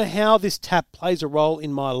don't know how this tap plays a role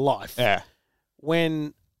in my life. Yeah.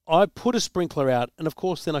 When I put a sprinkler out, and of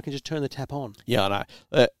course then I can just turn the tap on. Yeah, I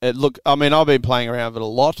know. Look, I mean, I've been playing around with it a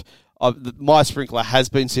lot. My sprinkler has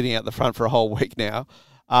been sitting out the front for a whole week now.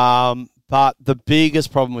 But the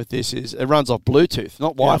biggest problem with this is it runs off Bluetooth,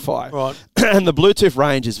 not Wi-Fi. Right. And the Bluetooth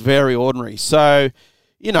range is very ordinary. So,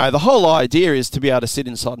 the whole idea is to be able to sit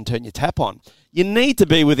inside and turn your tap on. You need to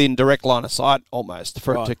be within direct line of sight almost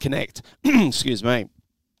for it to connect. Excuse me.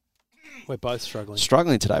 We're both struggling.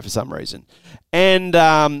 Struggling today for some reason. And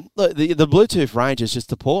look, the Bluetooth range is just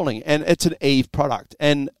appalling. And it's an Eve product.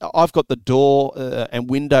 And I've got the door and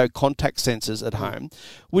window contact sensors at home,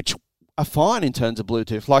 which are fine in terms of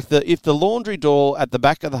Bluetooth. Like if the laundry door at the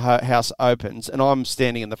back of the house opens and I'm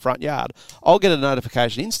standing in the front yard, I'll get a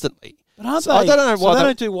notification instantly. But aren't they? I don't know why they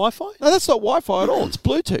don't do Wi-Fi? No, that's not Wi-Fi at all. It's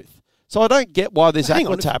Bluetooth. So I don't get why this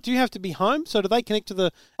Aqua tap. Do you have to be home? So do they connect to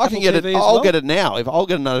the I Apple can get TV it. as I'll well? get it now. I'll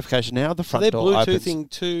get a notification now, the front door opens. They're Bluetoothing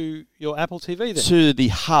to your Apple TV then? To the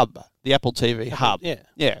hub, the Apple TV hub. Yeah.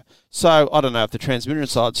 Yeah. So I don't know if the transmitter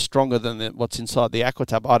inside's stronger than what's inside the Aqua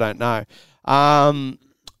tap. I don't know.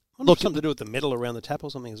 Look, something to do with the metal around the tap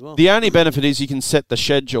or something as well. The only benefit is you can set the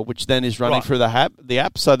schedule, which then is running through the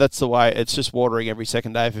app. So that's the way. It's just watering every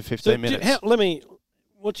second day for 15 minutes.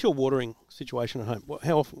 What's your watering situation at home?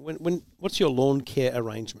 How often? What's your lawn care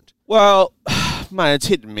arrangement? Well, mate, it's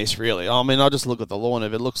hit and miss, really. I mean, I just look at the lawn.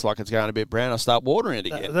 If it looks like it's going a bit brown, I start watering it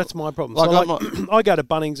again. That's my problem. I go to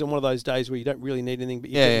Bunnings on one of those days where you don't really need anything,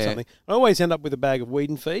 but you're doing something. I always end up with a bag of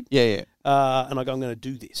weed and feed. Yeah. And I go, I'm going to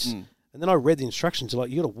do this. And then I read the instructions,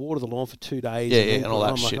 like, you got to water the lawn for 2 days. And all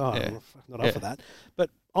that shit. I'm not up for that.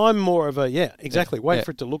 But I'm more of a, wait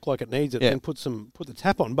for it to look like it needs it, and put the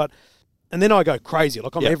tap on. And then I go crazy.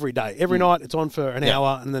 Like, I'm every day. Every night it's on for an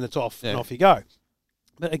hour, and then it's off, and off you go.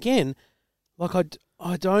 But again, like,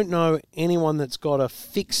 I don't know anyone that's got a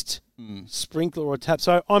fixed sprinkler or tap.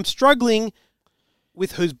 So I'm struggling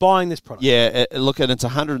with who's buying this product. Yeah, look, and it's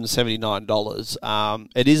 $179.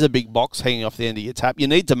 It is a big box hanging off the end of your tap. You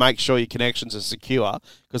need to make sure your connections are secure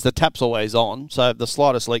because the tap's always on. So the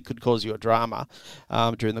slightest leak could cause you a drama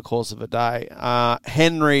during the course of a day.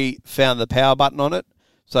 Henry found the power button on it.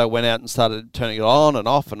 So went out and started turning it on and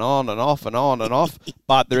off and on and off and on and off.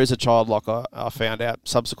 But there is a child lock I found out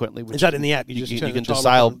subsequently. Which is that in the app? You can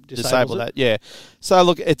disable that. Yeah. So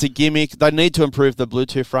look, it's a gimmick. They need to improve the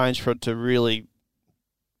Bluetooth range for it to really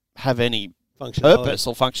have any purpose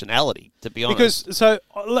or functionality, to be honest. Because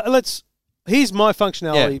here's my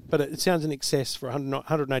functionality, but it sounds in excess for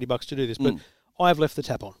 $180 to do this. But I have left the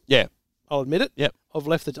tap on. Yeah. I'll admit it. Yep.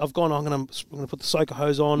 I've gone, I'm going to put the soaker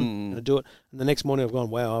hose on and do it. And the next morning I've gone,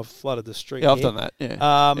 wow, I've flooded the street. Yeah, I've done that.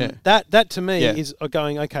 Yeah. That to me is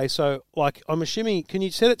going, okay, so like I'm assuming, can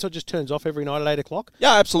you set it so it just turns off every night at 8 o'clock?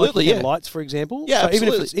 Yeah, absolutely. Like lights, for example. Yeah, so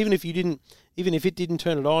absolutely. Even if it didn't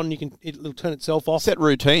turn it on, it'll turn itself off. Set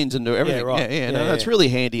routines and do everything. Yeah, right. That's really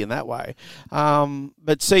handy in that way.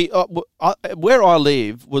 But see, where I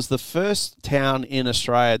live was the first town in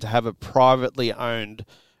Australia to have a privately owned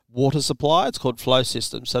water supply. It's called Flow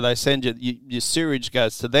System. So they send your sewage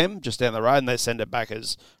goes to them just down the road, and they send it back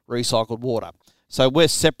as recycled water. So we're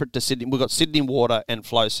separate to Sydney. We've got Sydney Water and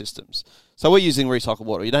Flow Systems. So we're using recycled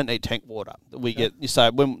water. You don't need tank water.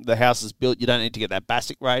 So when the house is built, you don't need to get that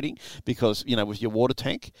basic rating because, with your water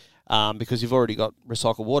tank, because you've already got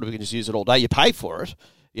recycled water. We can just use it all day. You pay for it.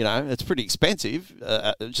 it's pretty expensive,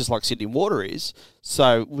 just like Sydney Water is.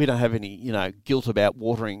 So we don't have any, guilt about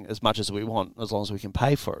watering as much as we want, as long as we can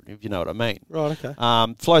pay for it, if you know what I mean. Right,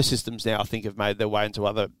 okay. Flow systems now, I think, have made their way into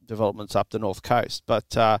other developments up the North Coast.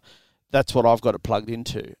 But that's what I've got it plugged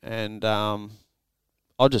into. And I'll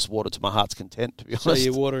just water to my heart's content, to be honest. So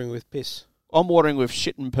you're watering with piss? I'm watering with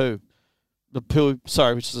shit and poo.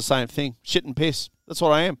 Which is the same thing. Shit and piss. That's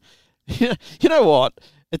what I am. You know what?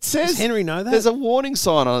 It says... Does Henry know that? There's a warning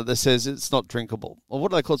sign on it that says it's not drinkable. Or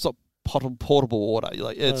what do they call it? It's not portable water. You're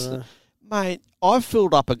like, mate, I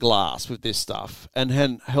filled up a glass with this stuff and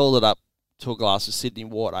held it up to a glass of Sydney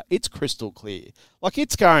water. It's crystal clear. Like,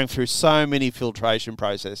 it's going through so many filtration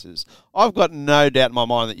processes. I've got no doubt in my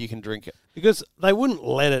mind that you can drink it. Because they wouldn't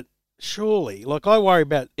let it, surely. Like, I worry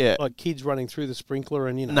about like kids running through the sprinkler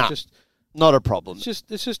and, just... Not a problem.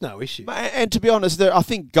 There's just no issue. And to be honest, I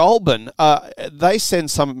think Goulburn, they send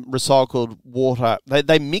some recycled water.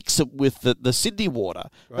 They mix it with the Sydney water.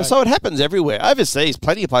 Right. And so it happens everywhere. Overseas,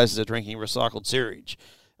 plenty of places are drinking recycled sewage.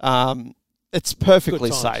 It's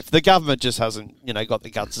perfectly safe. The government just hasn't, got the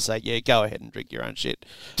guts to say, go ahead and drink your own shit.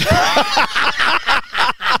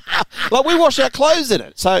 Like, we wash our clothes in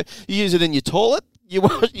it. So you use it in your toilet. You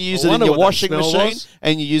use it in your washing machine,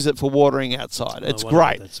 and you use it for watering outside. It's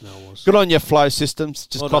great. That smell was. Good on your flow systems.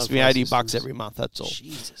 Just cost me $80 every month. That's all.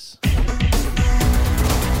 Jesus.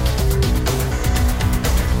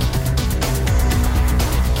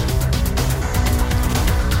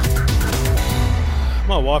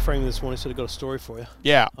 My wife rang me this morning, said, "I've got a story for you."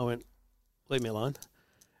 Yeah. I went, "Leave me alone,"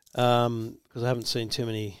 because I haven't seen too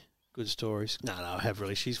many good stories. No, I have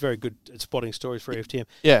really. She's very good at spotting stories for EFTM.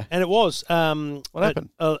 Yeah. And it was... what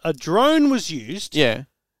happened? A drone was used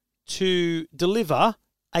to deliver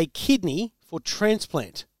a kidney for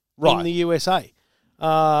transplant in the USA.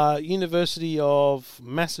 University of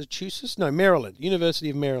Massachusetts? No, Maryland. University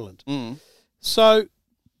of Maryland. Mm. So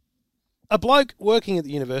a bloke working at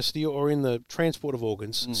the university or in the transport of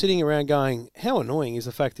organs sitting around going, how annoying is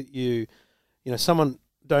the fact that someone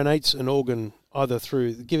donates an organ either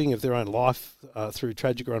through the giving of their own life through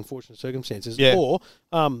tragic or unfortunate circumstances, or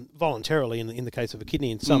voluntarily in the case of a kidney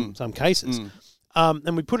in some cases.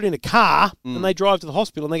 And we put it in a car and they drive to the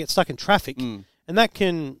hospital and they get stuck in traffic, and that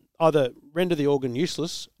can either render the organ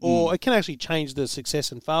useless or it can actually change the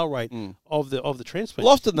success and fail rate of the transplant.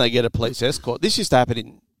 Well, often they get a police escort. This used to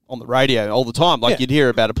happen on the radio all the time. Like, you'd hear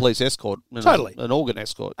about a police escort, an organ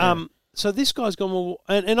escort. So this guy's gone, well,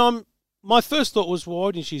 and my first thought was, well,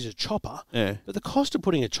 why didn't you use a chopper? Yeah. But the cost of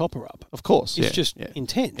putting a chopper up, of course, is just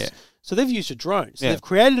intense. Yeah. So they've used a drone. So they've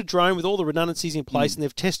created a drone with all the redundancies in place, and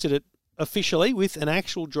they've tested it officially with an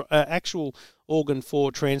actual organ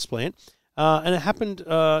for transplant. And it happened, in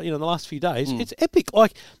the last few days. It's epic.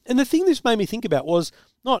 And the thing this made me think about was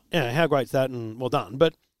not how great's that and well done,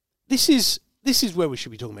 but this is where we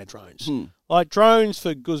should be talking about drones. Like drones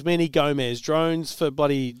for Guzmani Gomez, drones for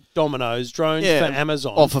bloody Domino's, drones for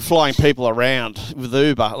Amazon. Or for flying people around with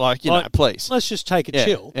Uber, please. Let's just take a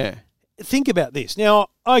chill. Yeah. Think about this. Now,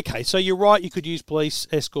 okay, so you're right, you could use police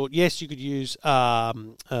escort. Yes, you could use a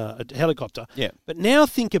helicopter. Yeah. But now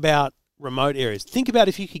think about remote areas. Think about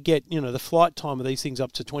if you could get, the flight time of these things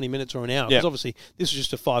up to 20 minutes or an hour. Because obviously this is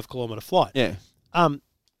just a 5-kilometre flight. Yeah.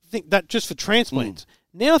 Think that just for transplants.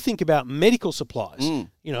 Now think about medical supplies.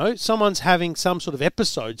 Someone's having some sort of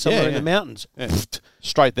episode somewhere in the mountains. Yeah.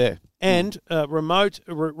 Straight there. And remote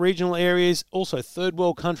regional areas, also third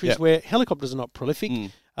world countries where helicopters are not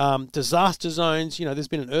prolific. Disaster zones, there's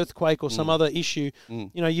been an earthquake or some other issue.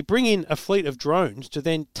 You bring in a fleet of drones to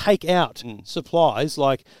then take out supplies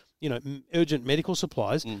like, urgent medical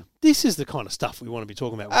supplies. This is the kind of stuff we want to be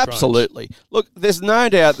talking about with Absolutely. drones. Look, there's no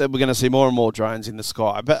doubt that we're going to see more and more drones in the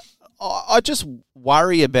sky, but I just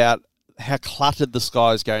worry about how cluttered the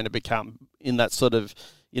sky is going to become in that sort of,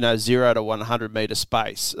 0 to 100 metre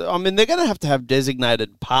space. I mean, they're going to have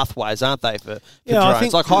designated pathways, aren't they, for drones? I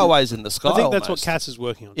think, like highways in the sky. I think that's what Cass is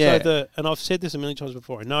working on. Yeah. So and I've said this a million times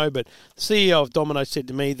before, I know, but the CEO of Domino's said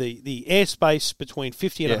to me the airspace between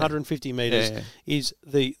 50 and 150 metres is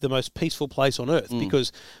the most peaceful place on Earth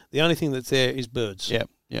because the only thing that's there is birds. Yeah.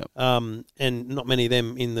 And not many of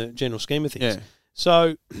them in the general scheme of things. Yeah.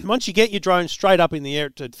 So once you get your drone straight up in the air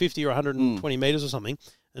to 50 or 120 metres or something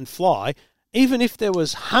and fly, even if there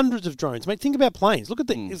was hundreds of drones, mate, think about planes. Look at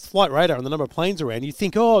the flight radar and the number of planes around. You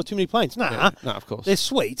think, oh, too many planes. Nah, no, of course. They're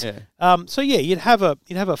sweet. Yeah. You'd have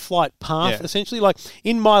a flight path essentially. Like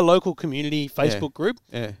in my local community Facebook group,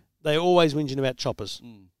 they always whinging about choppers.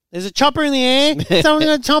 There's a chopper in the air. Someone's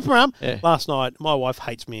got a chopper up. Yeah. Last night, my wife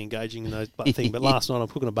hates me engaging in those things, but last night I'm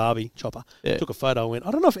cooking a Barbie chopper. Yeah. Took a photo and went,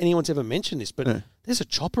 I don't know if anyone's ever mentioned this, but there's a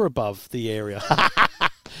chopper above the area.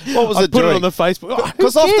 What was it put doing? it on the Facebook.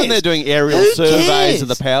 Because often they're doing aerial surveys of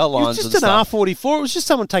the power lines It's and just stuff. an R44. It was just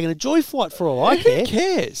someone taking a joy flight for all I care. Who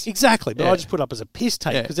cares? Exactly. But I just put up as a piss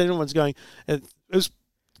take because everyone's going. It was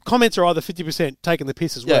comments are either 50% taking the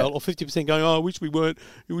piss as well, or 50% going, "Oh, I wish we weren't.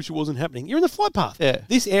 I wish it wasn't happening." You're in the flight path. Yeah.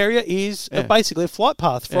 This area is basically a flight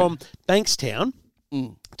path from Bankstown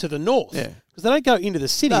to the north. Yeah. Because they don't go into the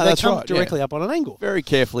city; they come directly up on an angle. Very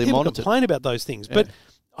carefully People monitored. complain about those things, but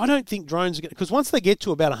I don't think drones are going to... Because once they get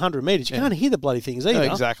to about 100 metres, you can't hear the bloody things either.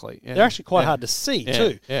 No, exactly. Yeah. They're actually quite hard to see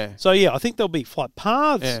too. Yeah. So, I think there'll be flight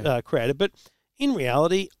paths created. But in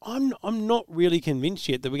reality, I'm not really convinced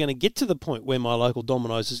yet that we're going to get to the point where my local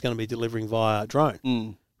Domino's is going to be delivering via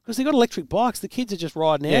drone. Because they've got electric bikes. The kids are just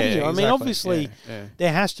riding out here. Exactly. I mean, obviously,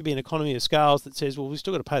 there has to be an economy of scales that says, well, we've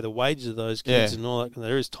still got to pay the wages of those kids and all that. And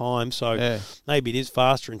there is time, so maybe it is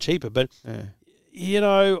faster and cheaper. But...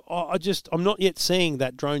 I'm not yet seeing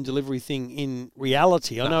that drone delivery thing in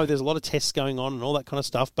reality. I know there's a lot of tests going on and all that kind of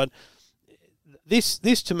stuff, but this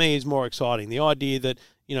to me is more exciting. The idea that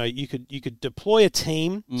you could deploy a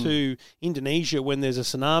team to Indonesia when there's a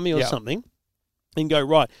tsunami or something, and go,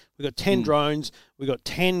 right, we've got 10 drones, we've got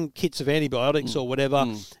 10 kits of antibiotics or whatever,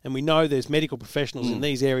 and we know there's medical professionals in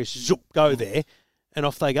these areas. Zoop, go there, and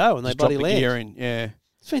off they go, and they bloody land. Gear in. Yeah,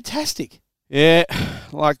 it's fantastic. Yeah,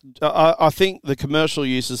 like I think the commercial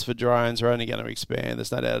uses for drones are only going to expand.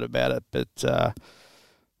 There's no doubt about it, but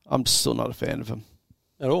I'm still not a fan of them.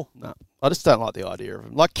 At all? No, I just don't like the idea of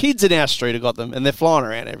them. Like kids in our street have got them, and they're flying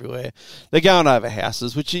around everywhere. They're going over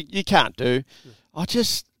houses, which you can't do. I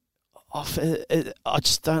just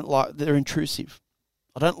don't like. They're intrusive.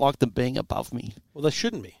 I don't like them being above me. Well, they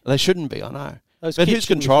shouldn't be. They shouldn't be. I know. But who's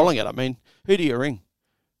controlling it? I mean, who do you ring?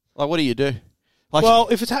 Like, what do you do? Like, well,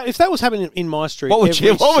 if that was happening in my street, what would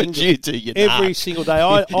you do? You every single day,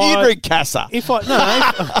 you'd ring Casa. If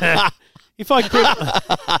I could,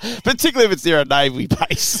 particularly if it's near a Navy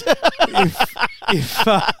base.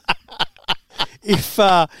 If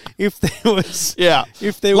there was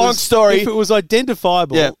long story, if it was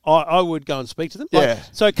identifiable, I would go and speak to them.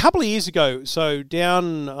 So a couple of years ago,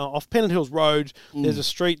 down off Pennant Hills Road, there's a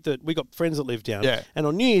street that we got friends that live down. And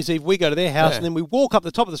on New Year's Eve, we go to their house, and then we walk up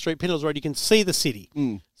the top of the street, Pennant Hills Road. You can see the city.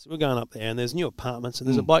 So we're going up there, and there's new apartments, and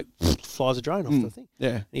there's a bloke flies a drone off the thing.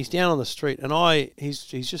 And he's down on the street, and he's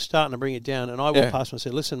just starting to bring it down, and I walk past him and say,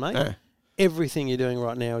 "Listen, mate." Everything you're doing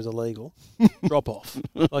right now is illegal. Drop off.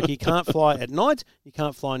 Like, you can't fly at night. You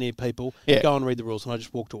can't fly near people. Go and read the rules. And I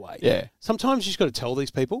just walked away. Sometimes you just got to tell these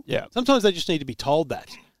people. Sometimes they just need to be told that.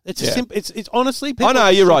 It's a simple. It's honestly. People I know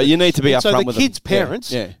you're right. You need to be upfront with them. So the kids' parents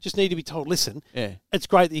just need to be told. Listen, it's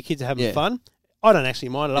great that your kids are having fun. I don't actually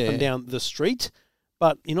mind it up and down the street,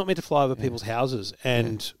 but you're not meant to fly over people's houses,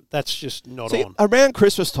 and that's just not on. Around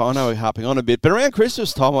Christmas time, I know we're harping on a bit, but around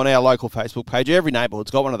Christmas time on our local Facebook page, every neighbourhood's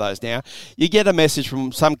got one of those now, you get a message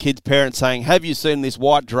from some kid's parents saying, have you seen this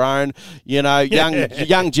white drone?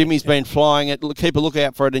 Young Jimmy's been flying it. Keep a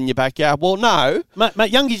lookout for it in your backyard. Well, no.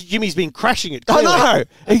 Mate, young Jimmy's been crashing it. Clearly. I know.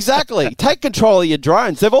 Exactly. Take control of your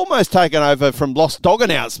drones. They've almost taken over from lost dog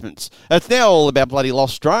announcements. It's now all about bloody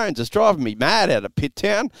lost drones. It's driving me mad out of Pitt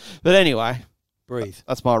Town. But anyway... Breathe.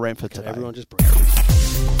 That's my rant for today. Everyone just breathe.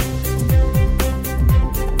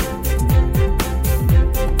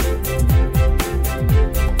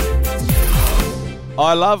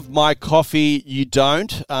 I love my coffee. You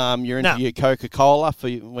don't. You're into your Coca-Cola for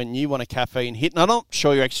when you want a caffeine hit. And I'm not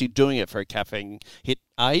sure you're actually doing it for a caffeine hit,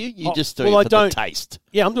 are you? You just do it for the taste.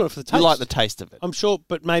 Yeah, I'm doing it for the taste. You like the taste of it. I'm sure,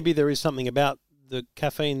 but maybe there is something about the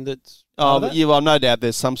caffeine that's... well, no doubt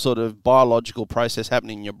there's some sort of biological process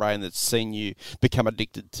happening in your brain that's seen you become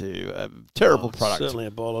addicted to a terrible product. Certainly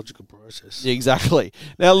a biological process. Exactly.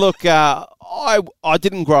 Now, look, I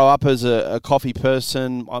didn't grow up as a coffee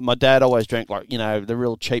person. My dad always drank, the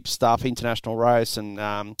real cheap stuff, International Roast and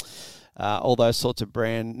all those sorts of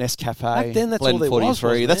brand, Nescafe, back then, that's Blend all there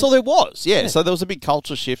 43. That's all there was, yeah. So there was a big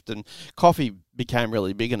culture shift and coffee became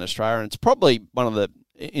really big in Australia. And it's probably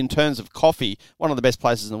in terms of coffee, one of the best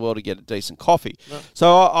places in the world to get a decent coffee. Right.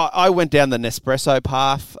 So I went down the Nespresso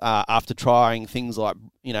path after trying things like,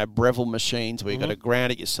 Breville machines where you've got to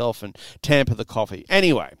ground it yourself and tamper the coffee.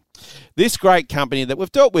 Anyway, this great company that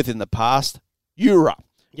we've dealt with in the past, Jura.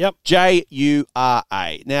 Yep. Jura.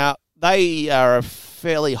 Now, they are a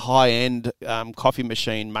fairly high-end coffee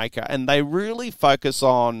machine maker, and they really focus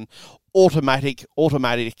on automatic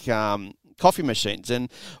coffee machines,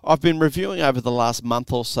 and I've been reviewing over the last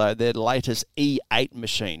month or so their latest E8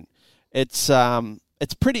 machine. It's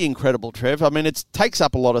It's pretty incredible, Trev. I mean, it takes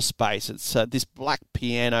up a lot of space. It's this black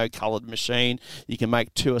piano-coloured machine. You can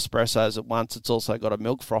make 2 espressos at once. It's also got a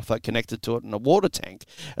milk frother connected to it and a water tank.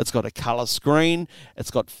 It's got a colour screen. It's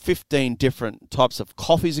got 15 different types of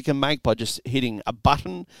coffees it can make by just hitting a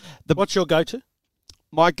button. What's your go-to?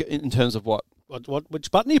 In terms of what? Which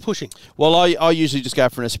button are you pushing? Well, I usually just go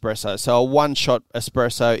for an espresso. So a one-shot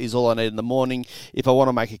espresso is all I need in the morning. If I want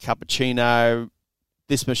to make a cappuccino,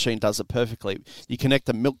 this machine does it perfectly. You connect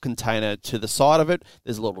a milk container to the side of it.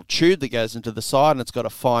 There's a little tube that goes into the side, and it's got a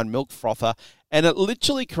fine milk frother. And it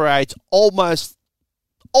literally creates almost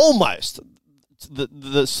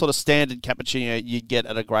the sort of standard cappuccino you'd get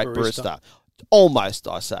at a great barista. Almost,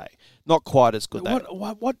 I say. Not quite as good, though.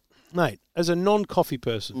 What, mate, as a non-coffee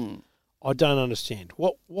person, I don't understand.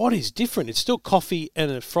 What is different? It's still coffee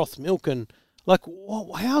and a frothed milk and... Like,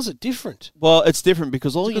 how's it different? Well, it's different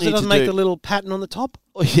because all you need to do... Because it doesn't make the little pattern on the top?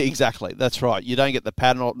 Yeah, exactly. That's right. You don't get the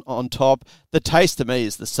pattern on top. The taste to me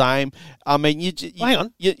is the same. I mean, hang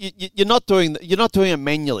on. You're not doing it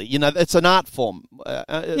manually. You know, it's an art form. But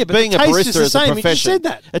being a barista is a profession. You said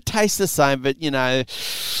that. It tastes the same, but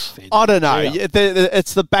I don't know.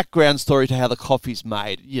 It's the background story to how the coffee's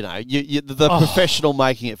made. You know, the professional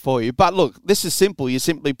making it for you. But look, this is simple. You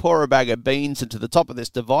simply pour a bag of beans into the top of this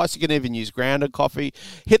device. You can even use grounded coffee.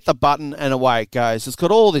 Hit the button and away it goes. It's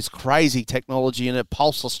got all this crazy technology in it.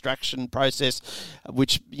 Pulse extraction process,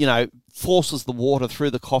 which, forces the water through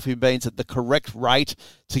the coffee beans at the correct rate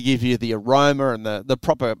to give you the aroma and the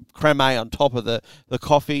proper creme on top of the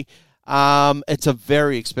coffee. It's a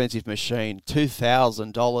very expensive machine,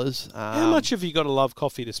 $2,000. How much have you got to love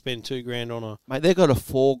coffee to spend $2,000 on a... Mate, they've got a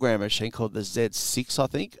 4-gram machine called the Z6, I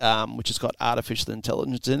think, which has got artificial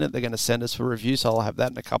intelligence in it. They're going to send us for review, so I'll have that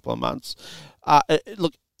in a couple of months.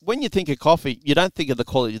 Look, when you think of coffee, you don't think of the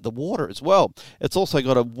quality of the water as well. It's also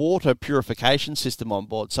got a water purification system on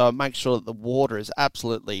board, so it makes sure that the water is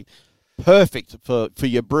absolutely perfect for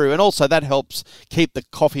your brew. And also that helps keep the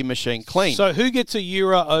coffee machine clean. So who gets a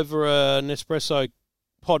Jura over an espresso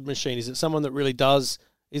pod machine? Is it someone that really does...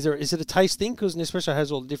 Is it a taste thing? Because Nespresso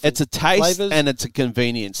has all the different flavors. It's a taste flavors. And it's a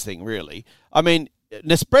convenience thing, really. I mean...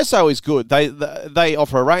 Nespresso is good. They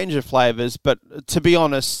offer a range of flavours, but to be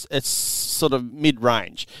honest, it's sort of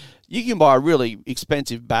mid-range. You can buy a really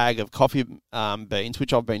expensive bag of coffee beans,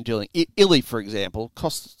 which I've been doing. Illy, for example,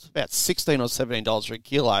 costs about $16 or $17 for a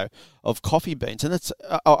kilo of coffee beans, and it's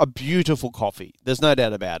a beautiful coffee. There's no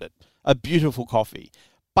doubt about it. A beautiful coffee.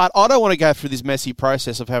 But I don't want to go through this messy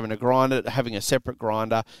process of having to grind it, having a separate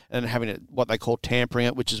grinder, and having what they call tampering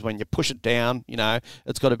it, which is when you push it down,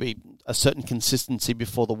 it's got to be a certain consistency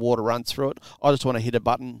before the water runs through it. I just want to hit a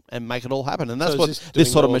button and make it all happen. And that's what this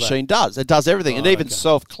sort of machine does. It does everything. It even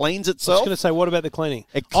self-cleans itself. I was going to say, what about the cleaning?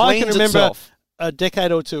 It cleans I can remember itself. A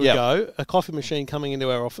decade or two ago, a coffee machine coming into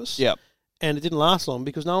our office. Yep. And it didn't last long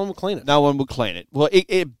because no one would clean it. No one would clean it. Well,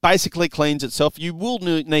 it basically cleans itself. You will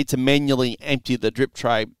need to manually empty the drip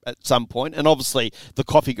tray at some point, and obviously the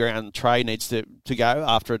coffee ground tray needs to go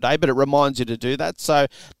after a day, but it reminds you to do that. So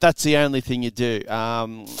that's the only thing you do.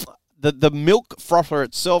 The milk frother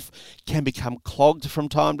itself can become clogged from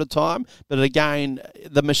time to time, but again,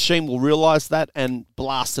 the machine will realise that and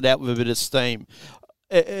blast it out with a bit of steam.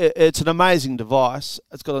 It's an amazing device.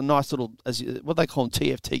 It's got a nice little, what they call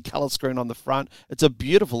TFT colour screen on the front. It's a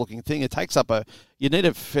beautiful looking thing. It takes up you need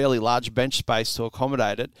a fairly large bench space to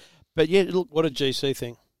accommodate it. But yeah, look, what did GC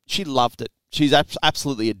think? She loved it. She's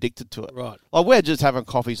absolutely addicted to it. Right. Like, we're just having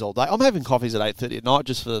coffees all day. I'm having coffees at 8:30 at night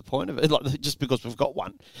just for the point of it, just because we've got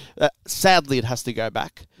one. Sadly, it has to go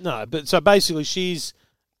back. No, but so basically she's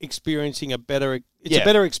experiencing a better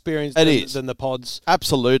experience than the pods.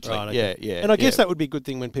 Absolutely. Right, okay. Yeah. And I guess that would be a good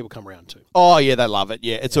thing when people come around too. Oh, yeah, they love it.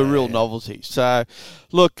 Yeah, it's a real novelty. So,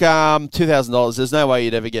 look, $2,000, there's no way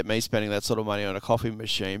you'd ever get me spending that sort of money on a coffee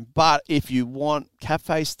machine. But if you want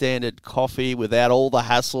cafe standard coffee without all the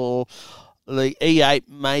hassle, the E8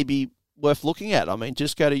 may be worth looking at. I mean,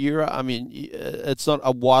 just go to Jura. I mean, it's not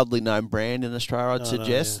a widely known brand in Australia, I'd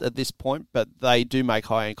suggest, at this point, but they do make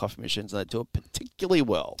high-end coffee machines, and they do it particularly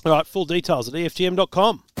well. All right, full details at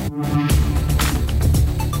EFTM.com.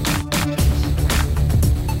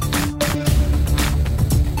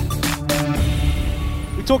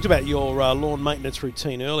 We talked about your lawn maintenance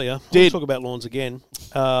routine earlier. We'll talk about lawns again.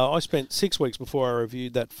 I spent 6 weeks before I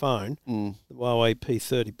reviewed that phone, the Huawei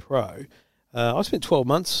P30 Pro. I spent 12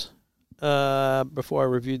 months before I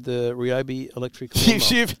reviewed the Ryobi electric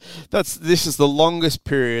lawnmower. This is the longest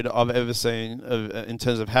period I've ever seen in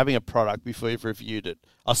terms of having a product before you've reviewed it.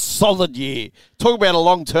 A solid year. Talk about a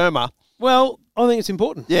long-termer. Well, I think it's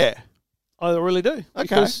important. Yeah. I really do. Okay.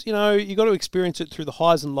 Because, you know, you got to experience it through the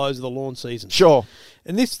highs and lows of the lawn season. Sure.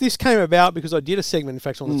 And this came about because I did a segment, in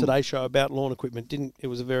fact, on the Today Show about lawn equipment. It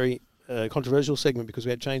was a very controversial segment because we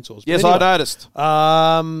had chainsaws. Yes, anyway, I noticed.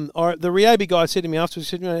 The Ryobi guy said to me afterwards,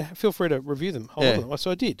 he said, feel free to review them.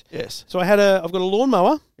 So I did. Yes. So I've got a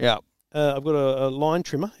lawnmower. Yeah. I've got a line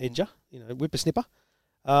trimmer, edger, whippersnipper.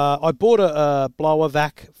 I bought a blower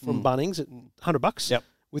vac from Bunnings at $100. Yep.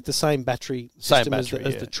 With the same battery system as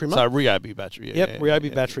the trimmer. So Ryobi battery.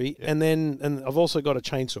 Ryobi battery. Yeah. And then I've also got a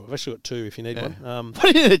chainsaw. I've actually got two if you need one. What do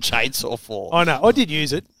you need a chainsaw for? I know. I did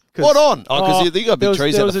use it. What on? Because you got big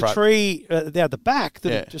trees there at the front. There was a tree at the back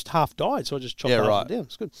that just half died, so I just chopped half it down.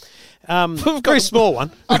 It's good. Very small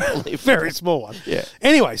one. Very small one. Yeah.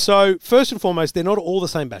 Anyway, so first and foremost, they're not all the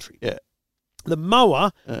same battery. Yeah. The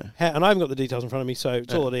mower, and I haven't got the details in front of me, so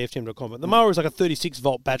it's all at EFTM.com, but the mower is like a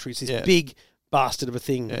 36-volt battery. It's this big bastard of a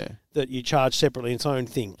thing that you charge separately in its own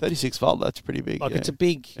thing. 36 volt, that's pretty big. Like it's a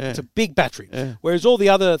big battery. Yeah. Whereas all the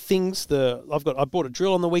other things, I bought a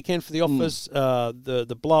drill on the weekend for the office,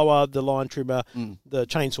 the blower, the line trimmer, the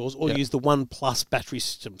chainsaws, all use the 1+ battery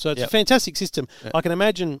system. So it's a fantastic system. Yeah. I can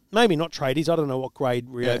imagine, maybe not tradies, I don't know what grade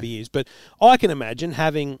Ryobi is, but I can imagine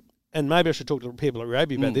having, and maybe I should talk to people at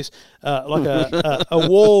Ryobi about this, like a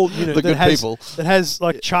wall unit that has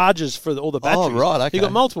like chargers for all the batteries. Oh, right, okay. You've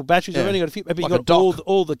got multiple batteries, I've only got a few, but you've got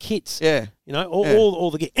all the kits. Yeah. You know, all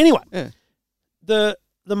the kit. Anyway, the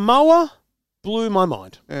mower blew my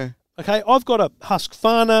mind. Yeah. Okay, I've got a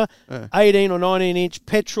Husqvarna 18 or 19-inch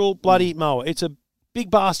petrol bloody mower. It's a big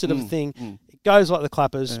bastard of a thing. It goes like the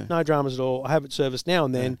clappers, no dramas at all. I have it serviced now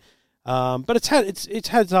and then. But it's had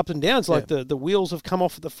its ups and downs. Like the wheels have come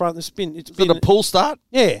off at the front. It's been a pull start.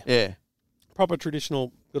 Yeah. Proper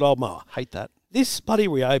traditional good old mower. Hate that. This bloody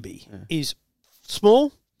Ryobi is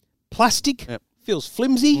small, plastic, feels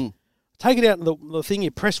flimsy. Take it out in the thing. You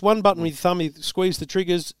press one button with your thumb. You squeeze the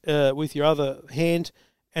triggers with your other hand,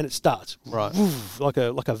 and it starts. Right. Like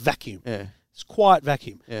a vacuum. Yeah. It's quiet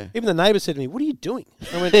vacuum. Yeah. Even the neighbour said to me, "What are you doing?"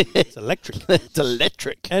 I went, "It's electric." It's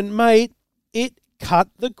electric. And mate, it cut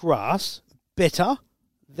the grass better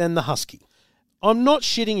than the Husky. I'm not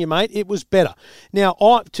shitting you, mate. It was better. Now,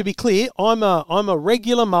 to be clear, I'm a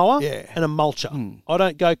regular mower and a mulcher. I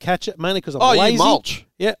don't go catch it mainly because I'm lazy. Oh, you mulch?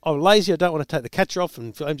 Yeah, I'm lazy. I don't want to take the catcher off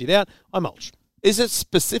and empty it out. I mulch. Is it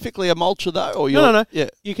specifically a mulcher though, or no? Yeah,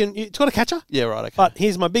 it's got a catcher. Yeah, right. Okay. But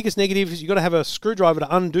here's my biggest negative: is you got to have a screwdriver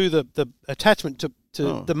to undo the attachment to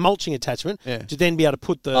the mulching attachment to then be able to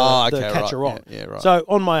put the catcher on. Yeah, right. So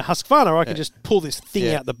on my Husqvarna, I can just pull this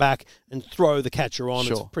thing out the back and throw the catcher on.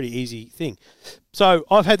 Sure. It's a pretty easy thing. So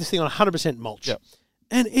I've had this thing on 100% mulch,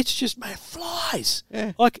 and it's just it flies.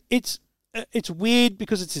 Yeah. Like it's weird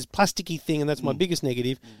because it's this plasticky thing, and that's my biggest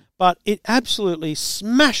negative. But it absolutely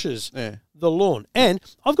smashes the lawn. And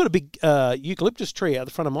I've got a big eucalyptus tree out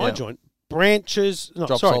the front of my joint. Branches,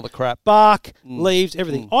 all the crap, bark, leaves,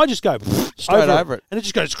 everything. I just go straight over it, and it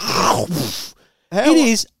just goes. It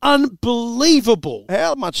is unbelievable.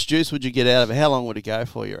 How much juice would you get out of it? How long would it go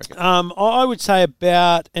for, you reckon? I would say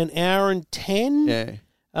about an hour and 10. Yeah.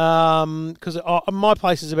 Because my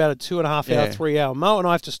place is about a 2.5 hour, 3 hour mow, and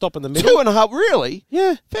I have to stop in the middle. 2.5, really?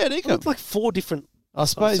 Yeah, fair dinkum. It's like 4 different. I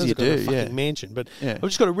suppose you do. A mansion, but I've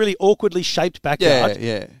just got a really awkwardly shaped backyard.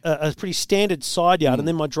 A pretty standard side yard, and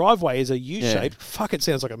then my driveway is a U shape. Fuck, it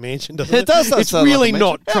sounds like a mansion, doesn't it? It does. It's really like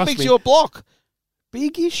not. How big's your block?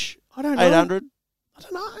 Big-ish. I don't know. 800. I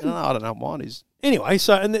don't know. I don't know. Mine is. Anyway,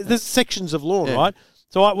 so and there's sections of lawn, right?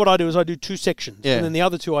 So what I do is I do 2 sections, and then the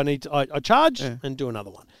other 2 I charge and do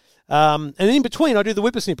another one. And in between, I do the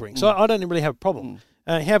whippersnippering, so I don't really have a problem.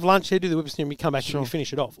 Have lunch, do the whippersnippering, you come back and you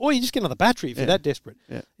finish it off. Or you just get another battery if you're that desperate.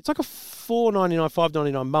 Yeah. It's like a $4.99,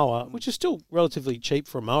 $5.99 mower, which is still relatively cheap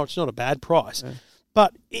for a mower. It's not a bad price. Yeah.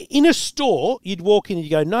 But in a store, you'd walk in and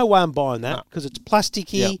you go, no way I'm buying that because it's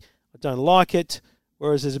plasticky, I don't like it.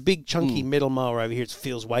 Whereas there's a big chunky metal mower over here, it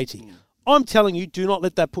feels weighty. I'm telling you, do not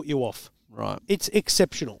let that put you off. Right. It's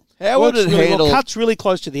exceptional. How would it handle... Well, cuts really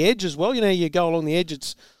close to the edge as well. You know, you go along the edge,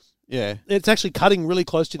 it's actually cutting really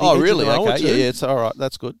close to the edge. Oh, really? Okay. Yeah, it's all right.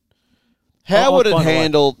 That's good. How would it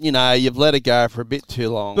handle, you've let it go for a bit too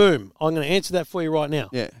long? Boom. I'm going to answer that for you right now.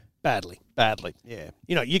 Yeah. Badly. Yeah.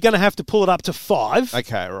 You're going to have to pull it up to 5.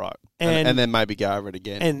 Okay, right. And then maybe go over it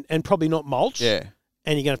again. And probably not mulch. Yeah.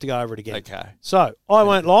 And you're going to have to go over it again. Okay. So, I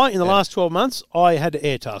won't lie, in the last 12 months, I had to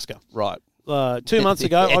air tasker. Right. 2 months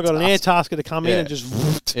ago, I got an air tasker to come in and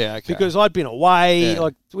just... Because I'd been away.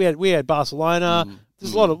 Like, we had Barcelona...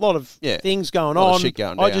 There's a lot of things going on. Shit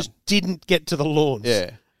going I just didn't get to the lawns. Yeah.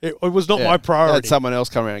 It was not my priority. Had someone else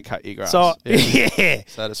come around and cut your grass. So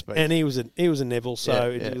so to speak. And he was a Neville,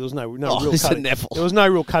 so there was no real cutting. Neville. There was no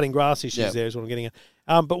real cutting grass issues there. Is what I'm getting at.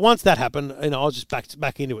 But once that happened, I was just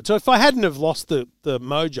back into it. So if I hadn't have lost the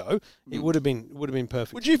mojo, it would have been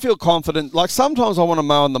perfect. Would you feel confident? Like sometimes I want to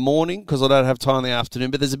mow in the morning because I don't have time in the afternoon,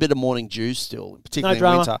 but there's a bit of morning juice still, particularly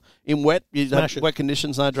in winter. In wet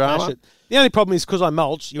conditions, no drama. The only problem is because I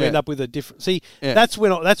mulch, you end up with a different. See, that's why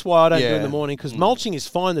I don't do it in the morning because mulching is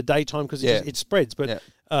fine the daytime because it spreads, but.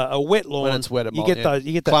 A wet lawn, when it's wet, you get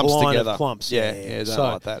that clumps line together. Of clumps. Don't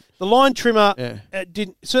like that. The line trimmer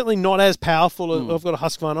certainly not as powerful. I've got a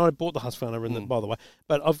Husqvarna. I bought the Husqvarna, by the way,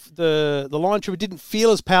 but the line trimmer didn't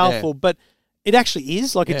feel as powerful, but it actually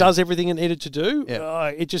is. Like it does everything it needed to do.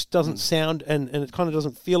 It just doesn't sound and it kind of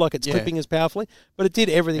doesn't feel like it's clipping as powerfully, but it did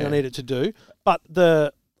everything I needed to do.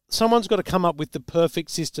 But someone's got to come up with the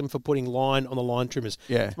perfect system for putting line on the line trimmers.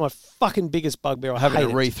 Yeah, it's my fucking biggest bugbear. Having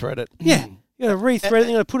to rethread it. Yeah. You're going to rethread it,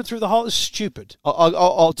 you're going to put it through the hole. It's stupid.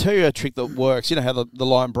 I'll tell you a trick that works. You know how the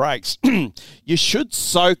line breaks? You should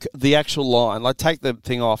soak the actual line, like take the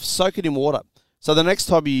thing off, soak it in water. So the next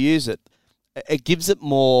time you use it, it gives it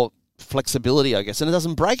more flexibility, I guess, and it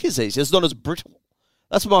doesn't break as easy. It's not as brittle.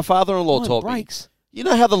 That's what my father-in-law taught me. You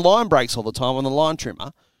know how the line breaks all the time on the line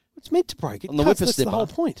trimmer? It's meant to break. On the whipper snipper. That's the whole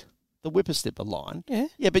point. The whipper snipper line. Yeah.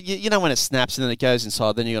 Yeah, but you know when it snaps and then it goes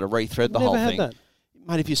inside, then you've got to rethread the whole thing. Never had that.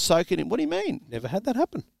 Mate, if you soak it in, what do you mean? Never had that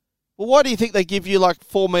happen. Well, why do you think they give you like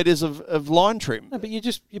 4 metres of line trim? No, but you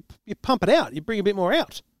pump it out. You bring a bit more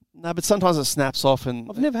out. No, but sometimes it snaps off and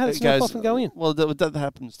I've never had it snap off and go in. Well, that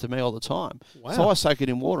happens to me all the time. Wow. So I soak it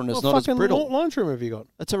in water and it's not as brittle. What line trim have you got?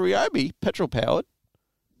 It's a Ryobi, petrol powered.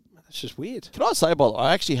 That's just weird. Can I say, by the way,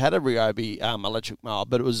 I actually had a Ryobi electric mower,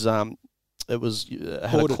 but had a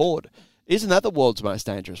cord. Isn't that the world's most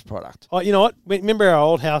dangerous product? Oh, you know what? Remember our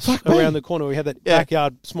old house around the corner? We had that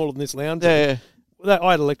backyard smaller than this lounge. Yeah.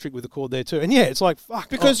 I had electric with the cord there too. And it's like, fuck.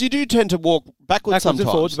 Because you do tend to walk backwards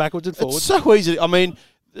sometimes. Backwards and forwards. It's so easy. I mean,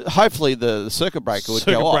 hopefully the circuit breaker would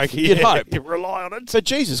go off. You'd hope. You rely on it. But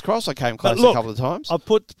Jesus Christ, I came close a couple of times. I've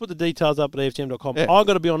put the details up at EFTM.com. Yeah. I've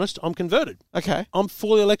got to be honest, I'm converted. Okay. I'm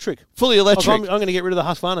fully electric. Fully electric. I'm going to get rid of the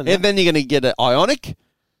Husqvarna now. And then you're going to get an Ionic.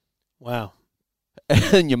 Wow.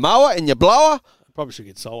 And your mower and your blower. Probably should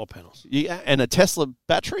get solar panels. And a Tesla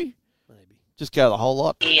battery? Maybe. Just go the whole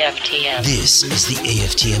lot. EFTM. This is the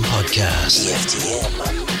EFTM Podcast. EFTM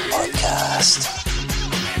Podcast.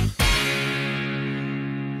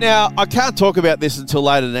 Now, I can't talk about this until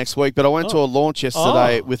later next week, but I went to a launch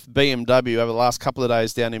yesterday with BMW over the last couple of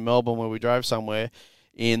days down in Melbourne where we drove somewhere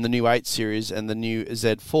in the new 8 Series and the new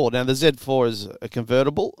Z4. Now, the Z4 is a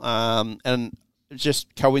convertible, and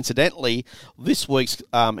just coincidentally, this week's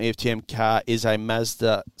EFTM car is a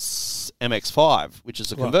Mazda MX-5, which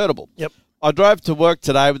is a convertible. Yep. I drove to work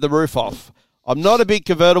today with the roof off. I'm not a big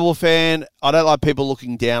convertible fan. I don't like people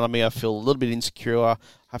looking down on me. I feel a little bit insecure. I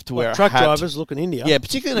have to wear a hat. Truck drivers looking India. Yeah,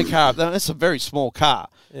 particularly in a car. That's a very small car.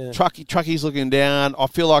 Yeah. Truckies looking down. I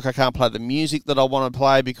feel like I can't play the music that I want to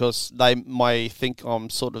play because they may think I'm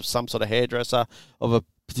some sort of hairdresser of a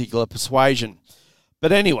particular persuasion.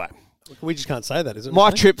 But anyway. We just can't say that, is it?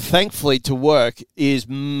 My trip, thankfully, to work is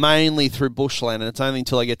mainly through bushland, and it's only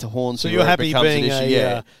until I get to Hornsey. So you're happy being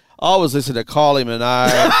I was listening to Kylie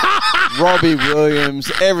Minogue, Robbie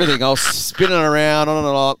Williams, everything. I was spinning around on and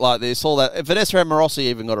on like this, all that. Vanessa Amorosi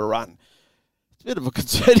even got a run. It's a bit of a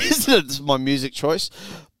concern, isn't it? It's my music choice.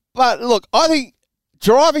 But look, I think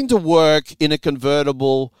driving to work in a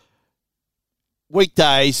convertible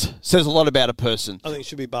weekdays says a lot about a person. I think it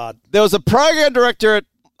should be barred. There was a program director at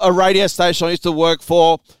a radio station I used to work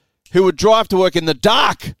for who would drive to work in the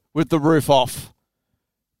dark with the roof off.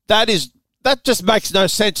 That just makes no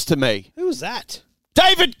sense to me. Who was that?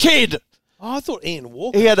 David Kidd. Oh, I thought Ian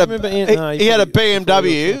Walker. He had a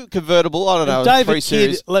BMW convertible. I don't know. David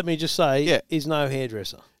Kidd, let me just say, is no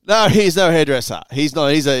hairdresser. No, he's no hairdresser. He's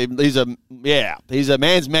not. He's a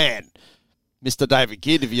man's man. Mr. David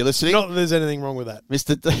Kidd, if you're listening. Not that there's anything wrong with that.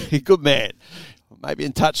 Good man. Maybe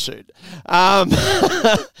in touch soon.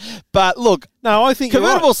 But look, no, I think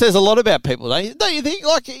convertible says a lot about people, don't you think?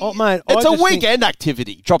 Like, mate, it's a weekend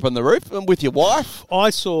activity, dropping the roof and with your wife.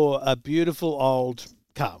 I saw a beautiful old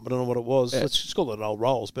car, but I don't know what it was. Yeah. Let's just call it an old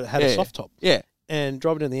Rolls, but it had a soft top. Yeah. And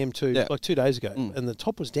driving down the M2 like 2 days ago, and the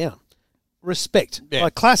top was down. Respect. Yeah.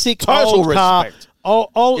 Like classic total old respect. Car,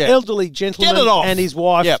 old elderly gentleman and his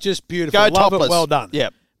wife, just beautiful. Go Love topless. it, well done.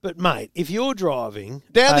 Yep. But, mate, if you're driving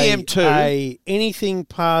down the M2, anything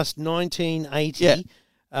past 1980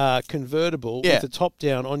 convertible with the top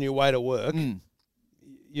down on your way to work,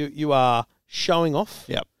 you are showing off.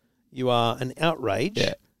 Yep. You are an outrage,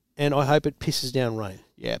 and I hope it pisses down rain.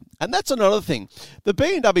 Yeah, and that's another thing. The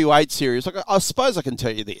BMW 8 Series, like, I suppose I can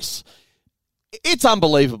tell you this. It's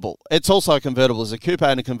unbelievable. It's also a convertible. It's a coupe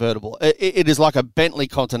and a convertible. It is like a Bentley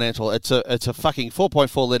Continental. It's a fucking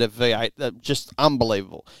 4.4 litre V8. Just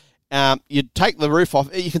unbelievable. You take the roof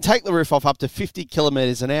off. You can take the roof off up to 50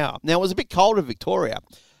 kilometres an hour. Now, it was a bit cold in Victoria.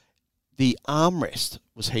 The armrest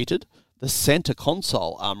was heated. The centre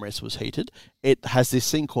console armrest was heated. It has this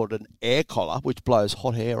thing called an air collar, which blows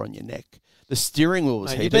hot air on your neck. The steering wheel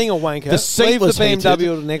was heated. You're being a wanker. The seat was the BMW heated.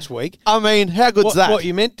 to next week. I mean, how good's that? What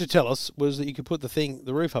you meant to tell us was that you could put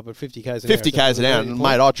the roof up at 50 k's an hour. 50 k's an hour. And,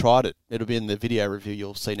 mate, I tried it. It'll be in the video review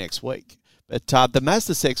you'll see next week. But the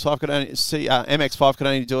Mazda CX-5 MX-5 can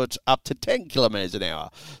only do it up to 10 kilometres an hour.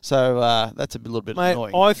 So that's a little bit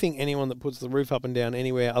annoying. I think anyone that puts the roof up and down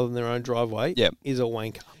anywhere other than their own driveway is a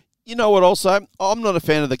wanker. You know what also? I'm not a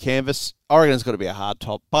fan of the canvas. I reckon it's got to be a hard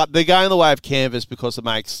top. But they're going the way of canvas because it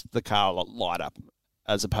makes the car a lot lighter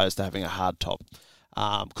as opposed to having a hard top.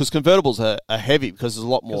 Because convertibles are heavy because there's a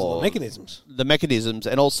lot more... The mechanisms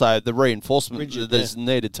and also the reinforcement that is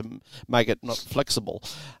needed to make it not flexible.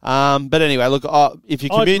 But anyway, look, if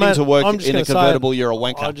you're commuting to work in a convertible, you're a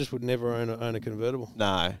wanker. I just would never own a convertible.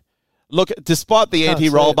 No. Look, despite the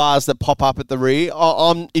anti-roll bars that pop up at the rear,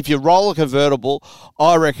 if you roll a convertible,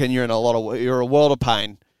 I reckon you're a world of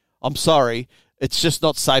pain. I'm sorry. It's just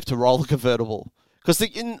not safe to roll a convertible. Because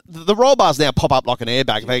the roll bars now pop up like an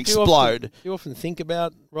airbag. They explode. Do you often think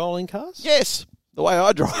about rolling cars? Yes, the way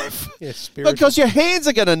I drive. Yes, because your hands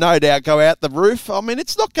are going to no doubt go out the roof. I mean,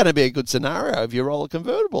 it's not going to be a good scenario if you roll a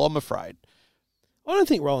convertible, I'm afraid. I don't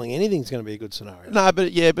think rolling anything's going to be a good scenario. No, but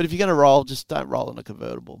if you're going to roll, just don't roll in a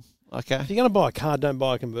convertible. Okay. If you're going to buy a car, don't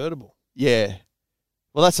buy a convertible. Yeah.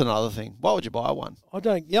 Well, that's another thing. Why would you buy one? I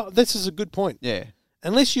don't. Yeah, this is a good point. Yeah.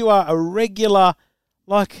 Unless you are a regular,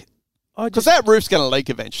 like... Because that roof's going to leak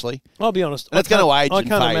eventually. I'll be honest. And it's going to age and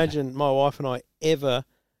fade. I can't imagine my wife and I ever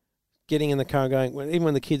getting in the car and going, even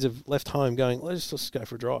when the kids have left home, going, let's just go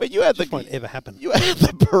for a drive. But you had won't ever happen. You had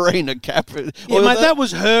the Barina Capri. Yeah, mate, that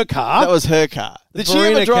was her car. That was her car. Did she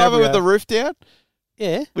ever drive it with the roof down?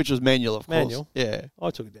 Yeah. Which was manual, of course. Manual. Yeah. I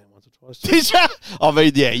took it down once or twice. Did you? I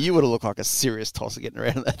mean, yeah, you would have looked like a serious tosser getting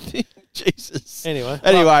around in that thing. Jesus. Anyway,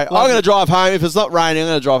 I'm going to drive home. If it's not raining, I'm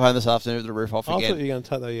going to drive home this afternoon with the roof off again. I thought you were going to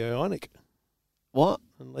take the Ioniq. What?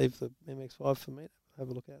 And leave the MX-5 for me to have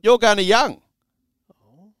a look at. You're going to Young.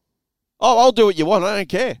 Oh, I'll do what you want. I don't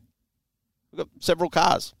care. We've got several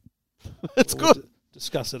cars. It's good. We'll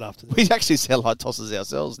discuss it after this. We actually sell high tossers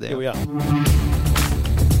ourselves now. Here we are.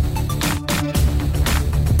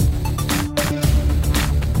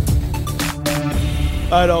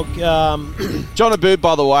 John Abood,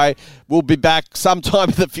 by the way, will be back sometime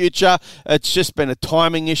in the future. It's just been a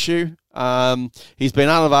timing issue. He's been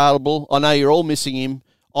unavailable. I know you're all missing him.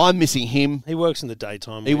 I'm missing him. He works in the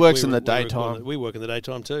daytime. We work in the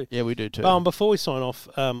daytime too. Yeah, we do too. Before we sign off,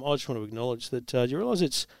 I just want to acknowledge that do you realise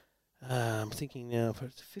it's, I'm thinking now, for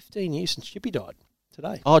 15 years since Chippy died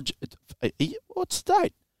today. Oh, what's the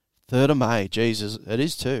date? 3rd of May. Jesus, it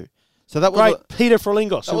is too. So that was great Peter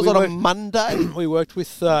Frilingos. That was on a Monday. We worked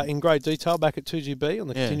with in great detail back at 2GB on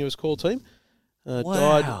the continuous call team.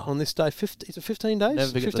 Died on this day. Is it 15 days?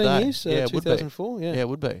 Never forget 15 the day. years. Yeah, 2004. Yeah, it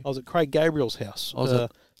would be. I was at Craig Gabriel's house.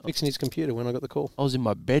 Fixing his computer when I got the call. I was in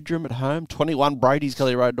my bedroom at home, 21 Brady's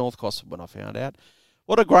Gully Road, North Gosford, when I found out.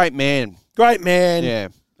 What a great man. Great man. Yeah.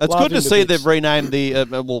 It's good to see they've renamed the,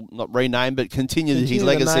 not renamed, but continued his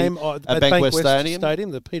legacy at Bankwest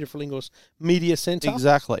Stadium. The Peter Frilingos Media Centre.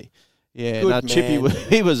 Exactly. Yeah, Chippy,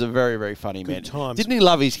 he was a very, very funny man. Times. Didn't he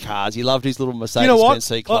love his cars? He loved his little Mercedes-Benz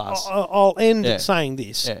C-Class. I'll end saying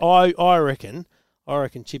this. Yeah. I reckon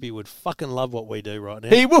Chippy would fucking love what we do right now.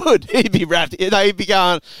 He would. He'd be wrapped. He'd be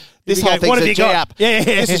going, this whole thing's a G-up. Yeah.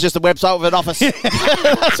 This is just a website with an office.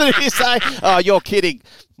 That's what he'd say. Oh, you're kidding.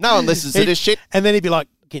 No one listens to this shit. And then he'd be like,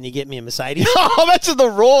 can you get me a Mercedes? Oh, imagine the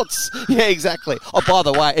rorts. Yeah, exactly. Oh, by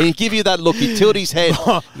the way, and he'd give you that look. He'd tilt his head.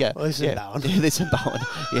 Listen, Bowen. Yeah, listen, Bowen.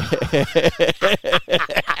 Yeah.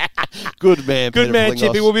 Good man,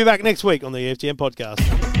 Chippy. We'll be back next week on the EFTM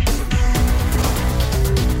podcast.